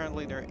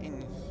 apparently they're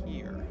in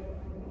here.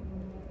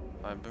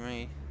 By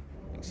me,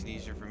 makes it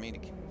easier for me to...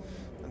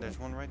 And there's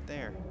one right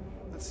there.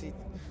 Let's see.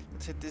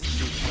 Let's hit this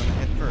dude on the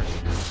head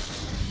first.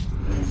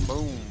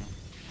 Boom.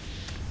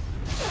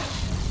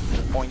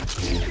 Boink.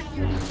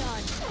 You're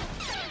done.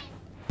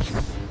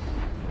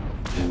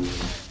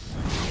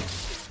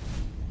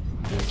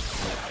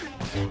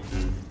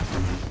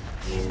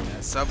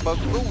 That's a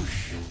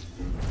bagoosh.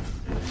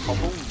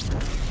 Boom.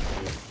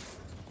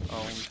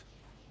 Owned.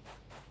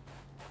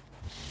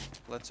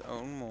 Let's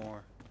own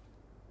more.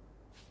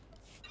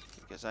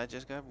 Because I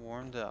just got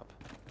warmed up.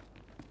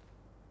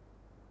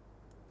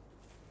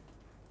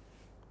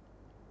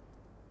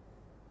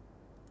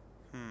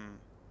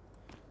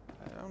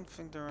 I don't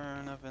think there are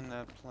enough in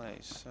that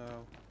place,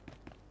 so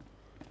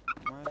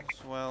might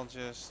as well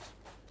just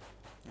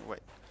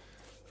wait.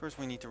 First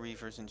we need to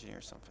reverse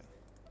engineer something.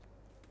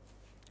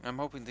 I'm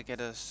hoping to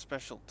get a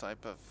special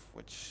type of,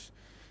 which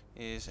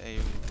is a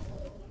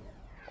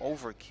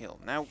overkill.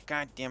 Now,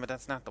 god damn it,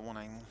 that's not the one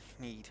I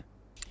need.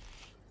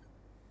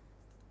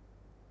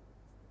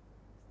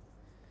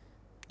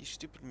 You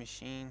stupid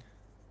machine.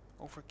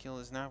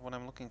 Overkill is not what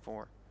I'm looking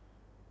for.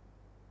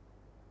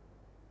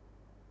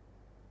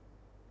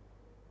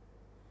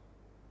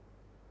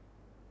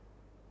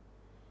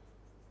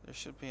 There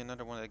should be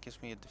another one that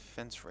gives me a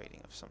defense rating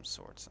of some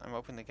sorts. I'm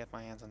hoping to get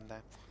my hands on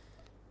that.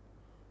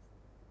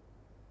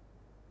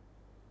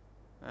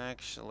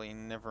 Actually,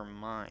 never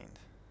mind.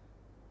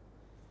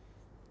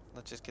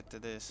 Let's just get to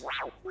this.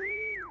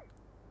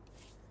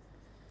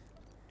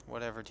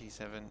 Whatever,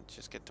 T7,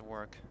 just get to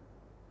work.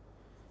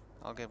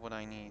 I'll get what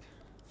I need.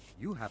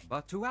 You have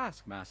but to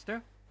ask,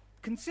 Master.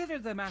 Consider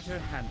the matter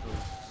handled.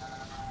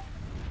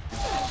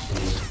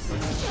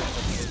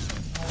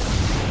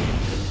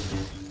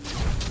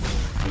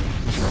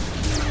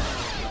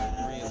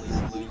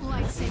 Really,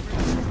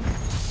 Lightsaber.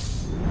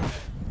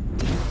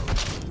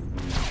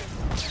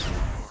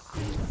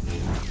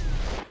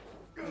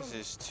 this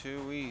is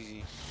too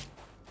easy.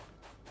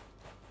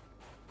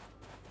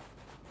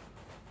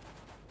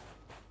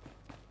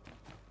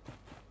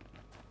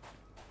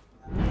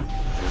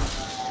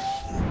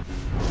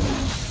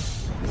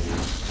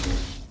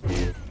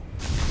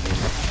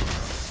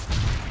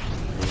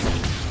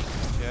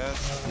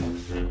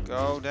 Just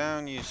go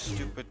down, you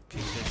stupid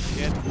piece of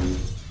shit.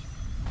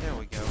 There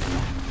we go.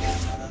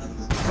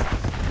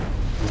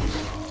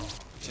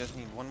 Just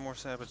need one more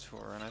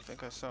saboteur, and I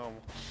think I saw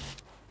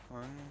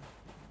One.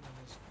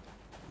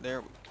 There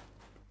we go.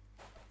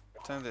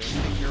 Time to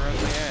kick your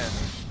ugly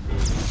ass.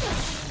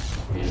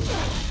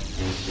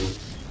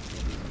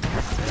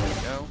 There we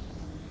go.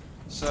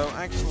 So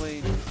actually,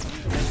 you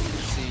can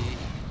see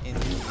in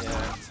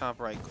the top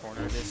right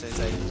corner, this is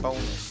a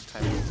bonus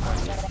type of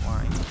quest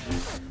line.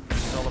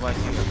 It's all about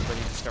you, everybody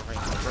discovering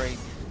the great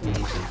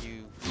deeds that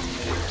you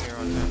did here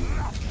on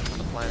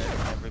the planet,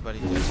 and everybody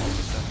just all of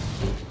a sudden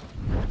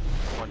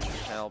wants your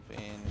help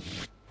in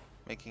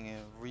making a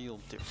real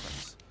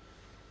difference.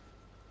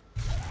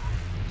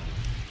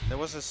 There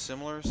was a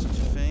similar such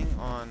a thing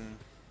on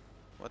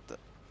what the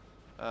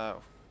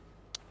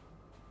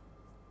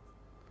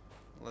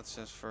let's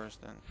just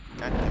first then.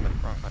 God damn it,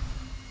 wrong button.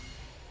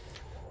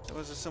 There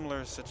was a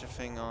similar such a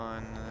thing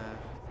on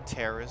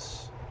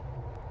Terrace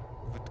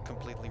with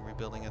completely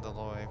rebuilding it,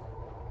 although I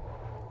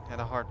had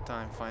a hard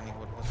time finding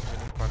what was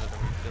really part of the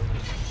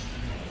rebuilding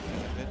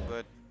of it,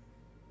 but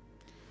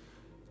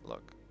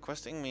look,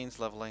 questing means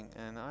leveling,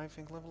 and I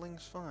think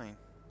leveling's fine.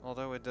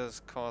 Although it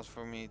does cause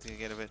for me to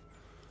get a bit,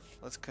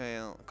 let's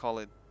call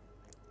it,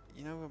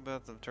 you know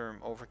about the term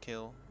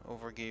overkill,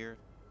 overgeared?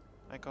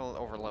 I call it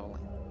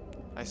overleveling.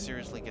 I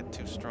seriously get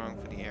too strong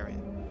for the area.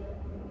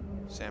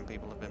 Sand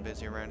people have been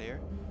busy around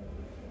here.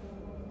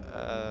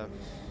 Oh,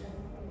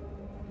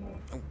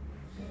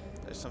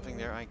 there's something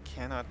there I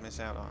cannot miss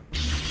out on.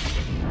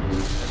 And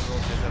we'll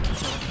just have to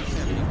kill the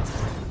sand people.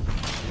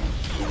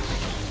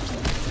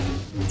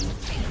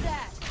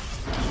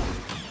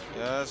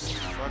 Just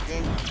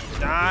fucking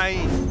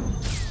die!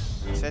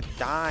 I said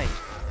die.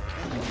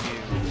 Thank you.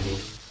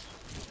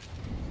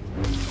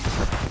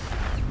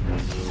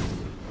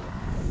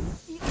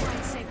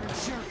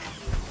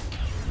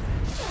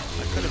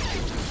 I could have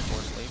used it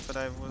before sleep, but I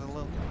was a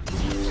little...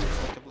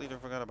 I completely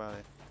forgot about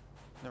it.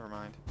 Never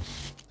mind.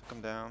 Took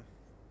him down.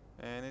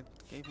 And it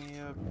gave me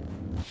a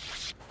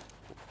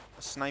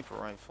sniper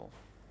rifle.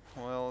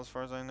 Well, as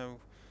far as I know,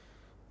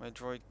 my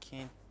droid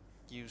can't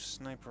use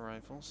sniper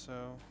rifles,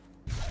 so...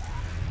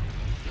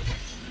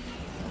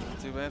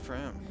 too bad for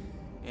him.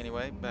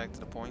 Anyway, back to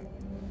the point.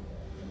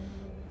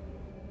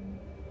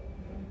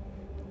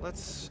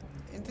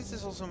 And this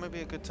is also maybe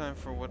a good time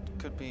for what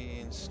could be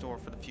in store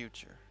for the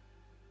future.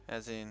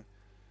 As in,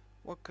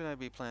 what could I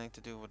be planning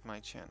to do with my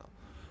channel?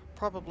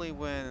 Probably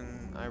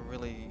when I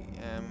really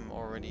am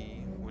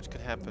already, which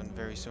could happen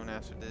very soon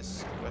after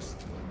this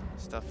quest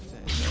stuff is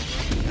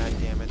over. God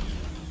damn it.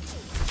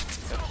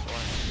 Got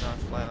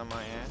knocked flat on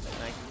my ass,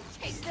 and I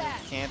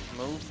can't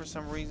move for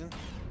some reason.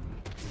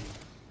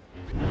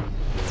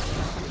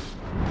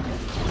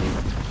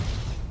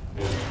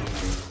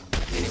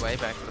 Anyway,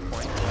 back to the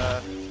point.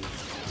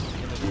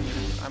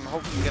 I'm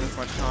hoping to get as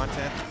much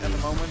content. At the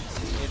moment,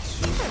 it's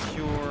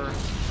purely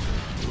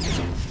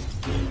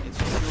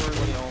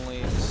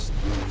only the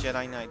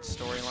Jedi Knight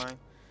Storyline.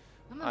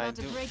 I'm about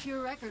to break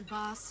your record,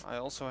 boss. I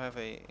also have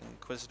a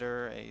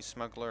Inquisitor, a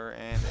Smuggler,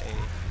 and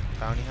a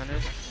Bounty Hunter,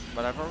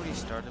 but I've already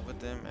started with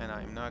them, and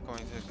I'm not going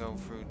to go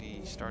through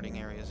the starting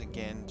areas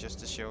again just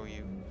to show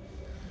you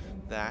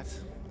that.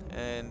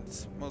 And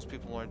most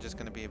people are just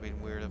going to be a bit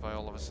weird if I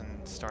all of a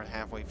sudden start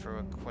halfway through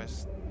a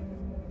quest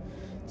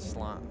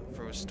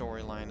through a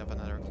storyline of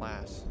another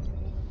class.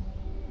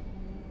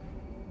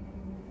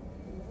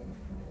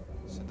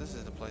 So this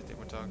is the place that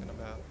we're talking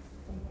about.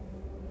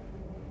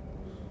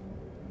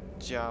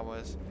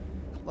 Jawas.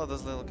 Love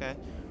this little guy.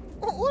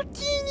 Oh,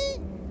 teeny!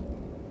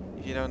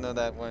 If you don't know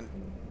that one,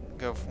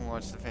 go and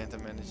watch The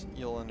Phantom Menace.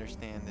 You'll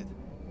understand it.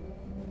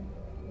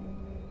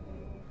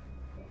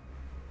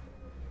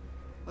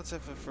 Let's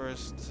have it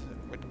first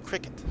with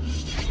cricket,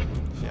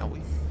 shall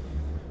we?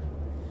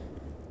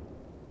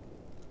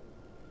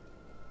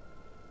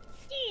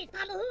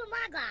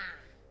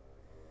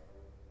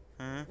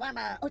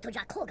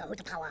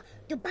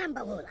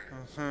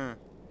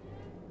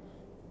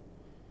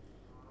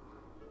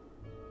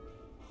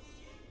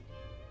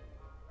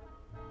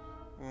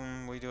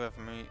 We do have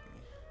meat.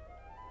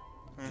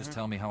 Just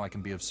tell me how I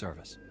can be of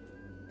service.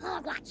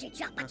 Oh, that's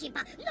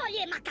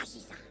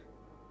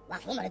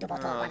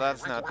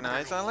not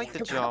nice. I like the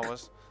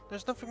Jawas.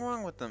 There's nothing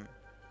wrong with them.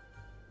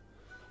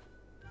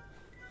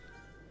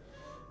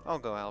 I'll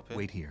go help it.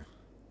 Wait here.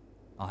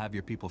 I'll have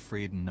your people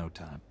freed in no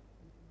time.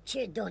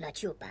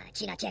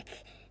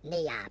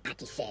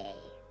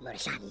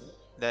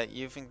 That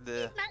you think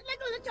the...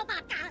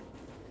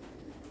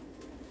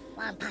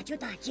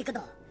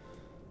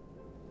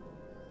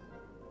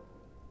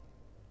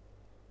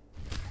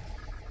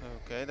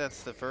 Okay,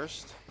 that's the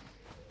first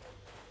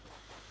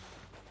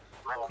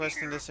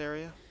quest in this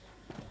area.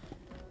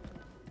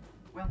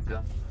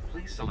 Welcome.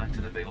 Please select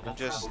an available I'm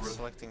just travel route.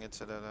 selecting it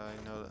so that I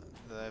know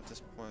that I have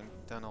this point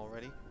done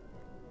already.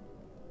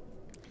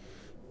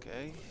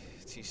 Okay,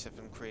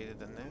 T7 created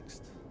the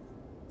next.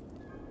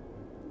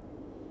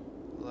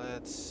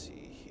 Let's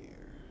see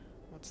here.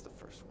 What's the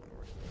first one?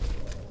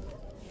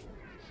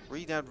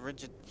 Read out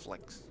rigid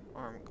flex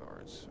arm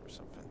guards or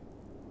something.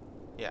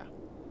 Yeah,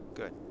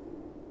 good.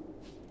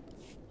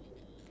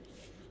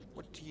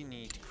 What do you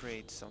need to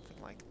create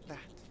something like that?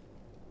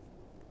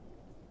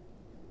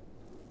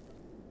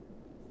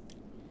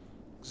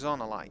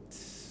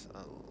 Zonalite.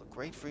 A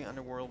great free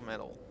underworld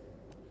metal.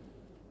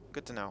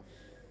 Good to know.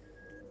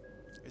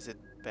 Is it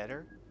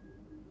better?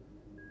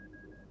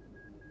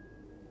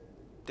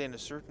 In a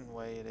certain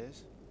way it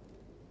is.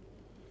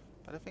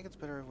 But I think it's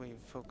better if we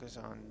focus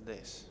on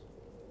this.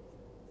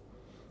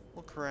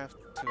 We'll craft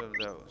 2 of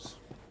those.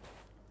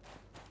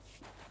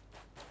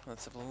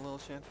 Let's have a little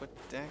chat with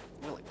Dak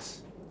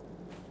Willix.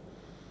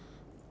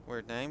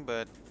 Weird name,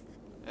 but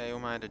hey, who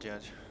am I to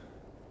judge?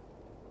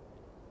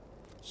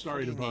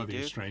 Sorry to What do you bother need, you,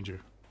 dude? stranger.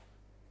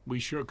 We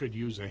sure could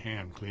use a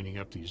hand cleaning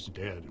up these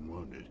dead and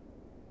wounded.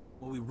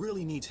 Well, we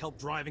really need help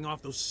driving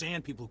off those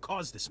sand people who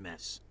caused this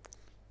mess.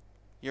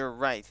 You're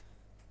right.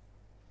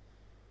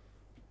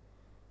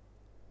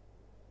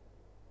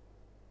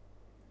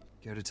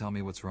 Care to tell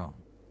me what's wrong?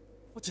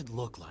 What's it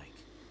look like?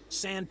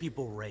 Sand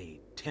people raid.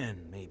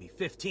 10, maybe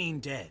 15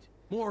 dead.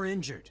 More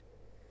injured.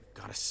 We've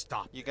gotta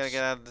stop You this. gotta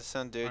get out of the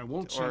sun, dude. I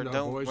won't Or send our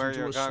don't boys wear into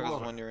your a goggles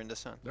slaughter. when you're in the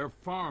sun. They're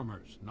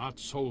farmers, not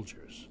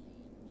soldiers.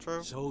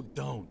 True. So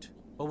don't.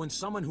 But when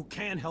someone who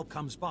can help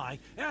comes by,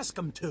 ask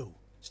them to,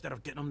 instead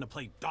of getting them to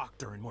play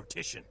doctor and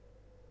mortician.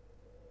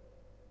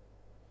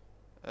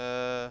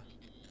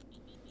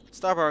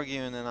 Stop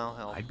arguing and I'll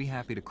help. I'd be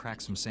happy to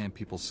crack some sand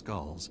people's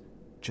skulls.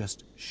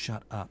 Just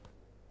shut up.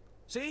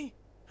 See?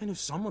 I knew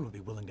someone would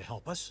be willing to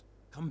help us.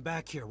 Come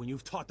back here when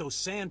you've taught those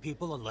sand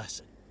people a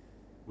lesson.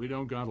 We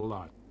don't got a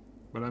lot,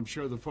 but I'm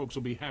sure the folks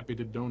will be happy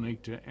to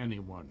donate to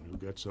anyone who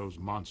gets those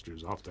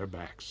monsters off their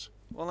backs.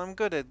 Well, I'm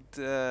good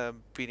at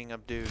beating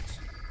up dudes,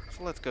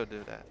 so let's go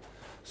do that.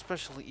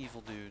 Especially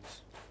evil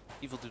dudes.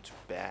 Evil dudes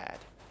are bad,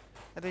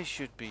 and they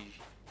should be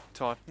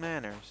taught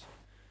manners.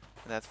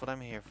 And that's what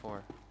I'm here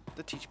for,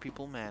 to teach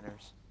people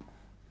manners.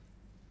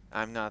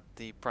 I'm not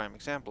the prime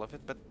example of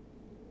it, but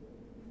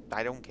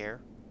I don't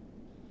care.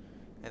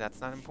 And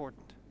that's not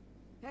important.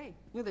 Hey,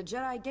 you're the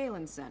Jedi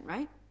Galen sent,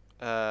 right?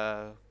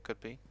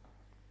 Could be.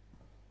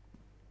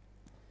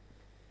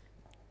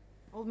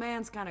 Old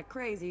man's kind of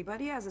crazy, but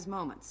he has his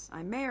moments.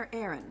 I'm Mayor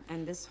Aaron,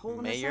 and this hole in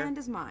the Mayor? sand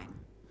is mine.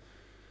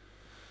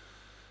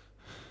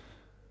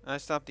 I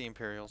stopped the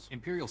Imperials.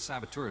 Imperial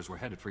saboteurs were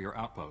headed for your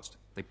outpost.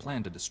 They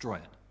planned to destroy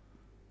it.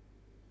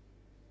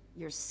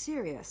 You're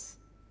serious?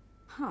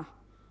 Huh.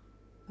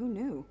 Who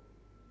knew?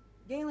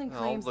 Galen Well,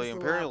 claims the this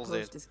little Imperials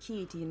outpost did. is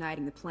key to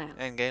uniting the planet.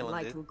 And Galen I'd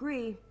like did. to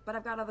agree, but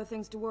I've got other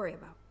things to worry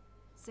about.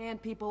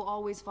 Sand people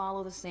always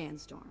follow the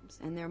sandstorms,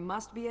 and there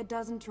must be a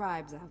dozen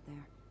tribes out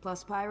there.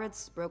 Plus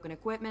pirates, broken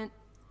equipment.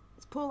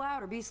 Let's pull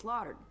out or be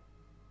slaughtered.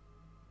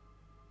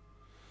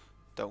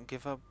 Don't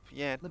give up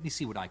yet. Let me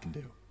see what I can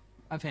do.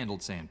 I've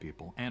handled sand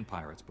people and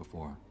pirates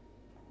before.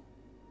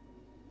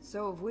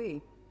 So have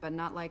we, but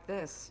not like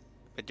this.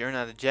 But you're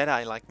not a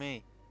Jedi like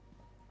me.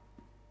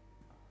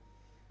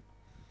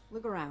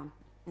 Look around,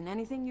 and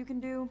anything you can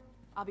do,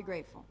 I'll be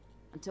grateful.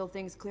 Until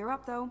things clear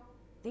up, though,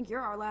 I think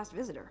you're our last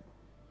visitor.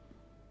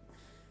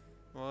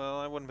 Well,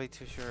 I wouldn't be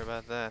too sure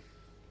about that.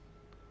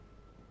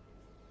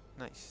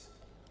 Nice.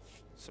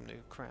 Some new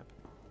crap.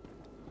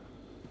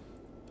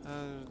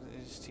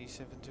 Is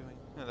T7 doing?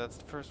 No, that's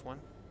the first one.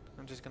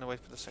 I'm just gonna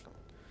wait for the second one.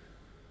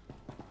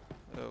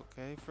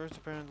 Okay, first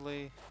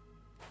apparently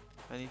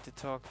I need to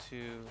talk to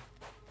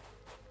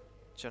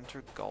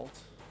Junter Galt.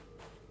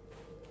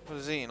 What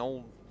is he, an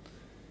old...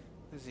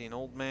 Is he an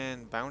old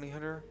man bounty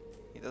hunter?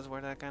 He does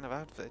wear that kind of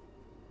outfit.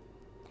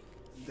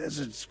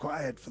 Desert's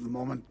quiet for the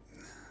moment.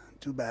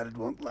 Too bad it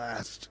won't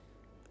last.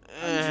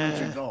 I'm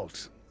Junter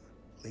Galt,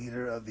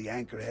 leader of the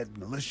Anchorhead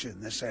militia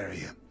in this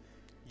area.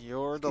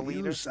 You're the Could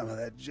leader? use some of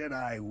that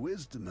Jedi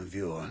wisdom of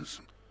yours.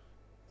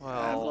 Well,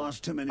 I've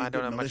lost too many I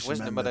don't good have much militia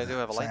wisdom, but I members do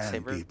have a to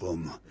sand lightsaber. people.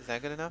 Is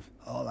that good enough?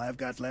 All I've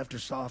got left are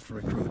soft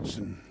recruits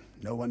and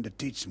no one to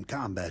teach them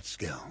combat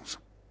skills.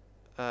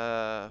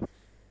 I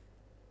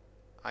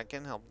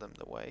can help them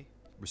the way.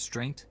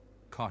 Restraint,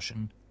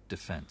 caution,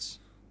 defense.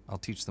 I'll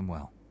teach them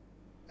well.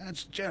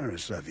 That's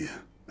generous of you,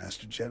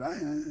 Master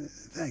Jedi.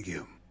 Thank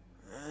you.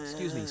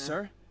 Excuse me,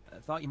 sir. I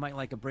thought you might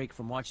like a break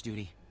from watch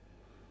duty.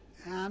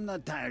 I'm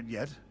not tired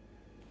yet.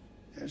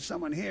 There's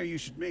someone here you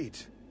should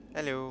meet.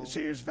 Hello. This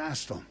here's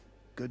Vastal.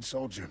 Good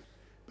soldier,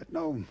 but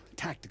no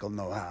tactical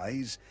know-how.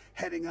 He's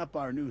heading up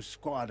our new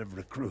squad of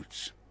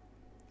recruits.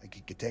 Think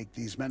you could take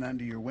these men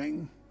under your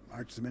wing,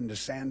 march them into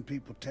Sand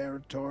People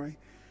territory,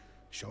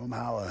 show them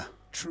how a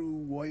true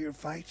warrior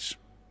fights?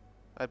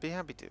 I'd be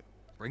happy to.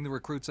 Bring the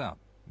recruits out.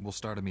 We'll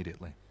start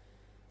immediately.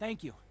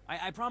 Thank you.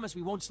 I promise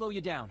we won't slow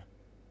you down.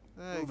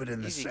 Move it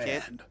in the easy, sand.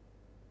 kid.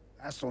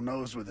 Vastal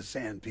knows where the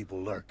Sand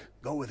People lurk.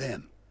 Go with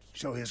him.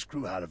 Show his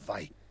crew how to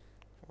fight.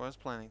 Was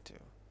planning to.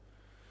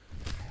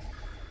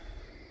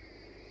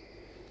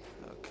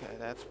 Okay,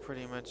 that's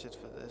pretty much it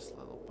for this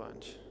little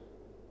bunch.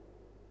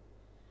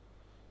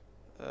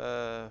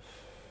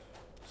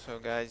 So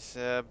guys,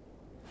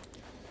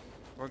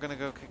 we're gonna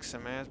go kick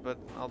some ass, but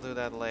I'll do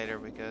that later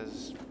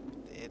because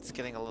it's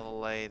getting a little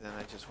late and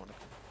I just want to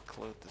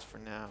conclude this for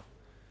now.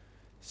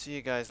 See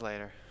you guys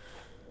later.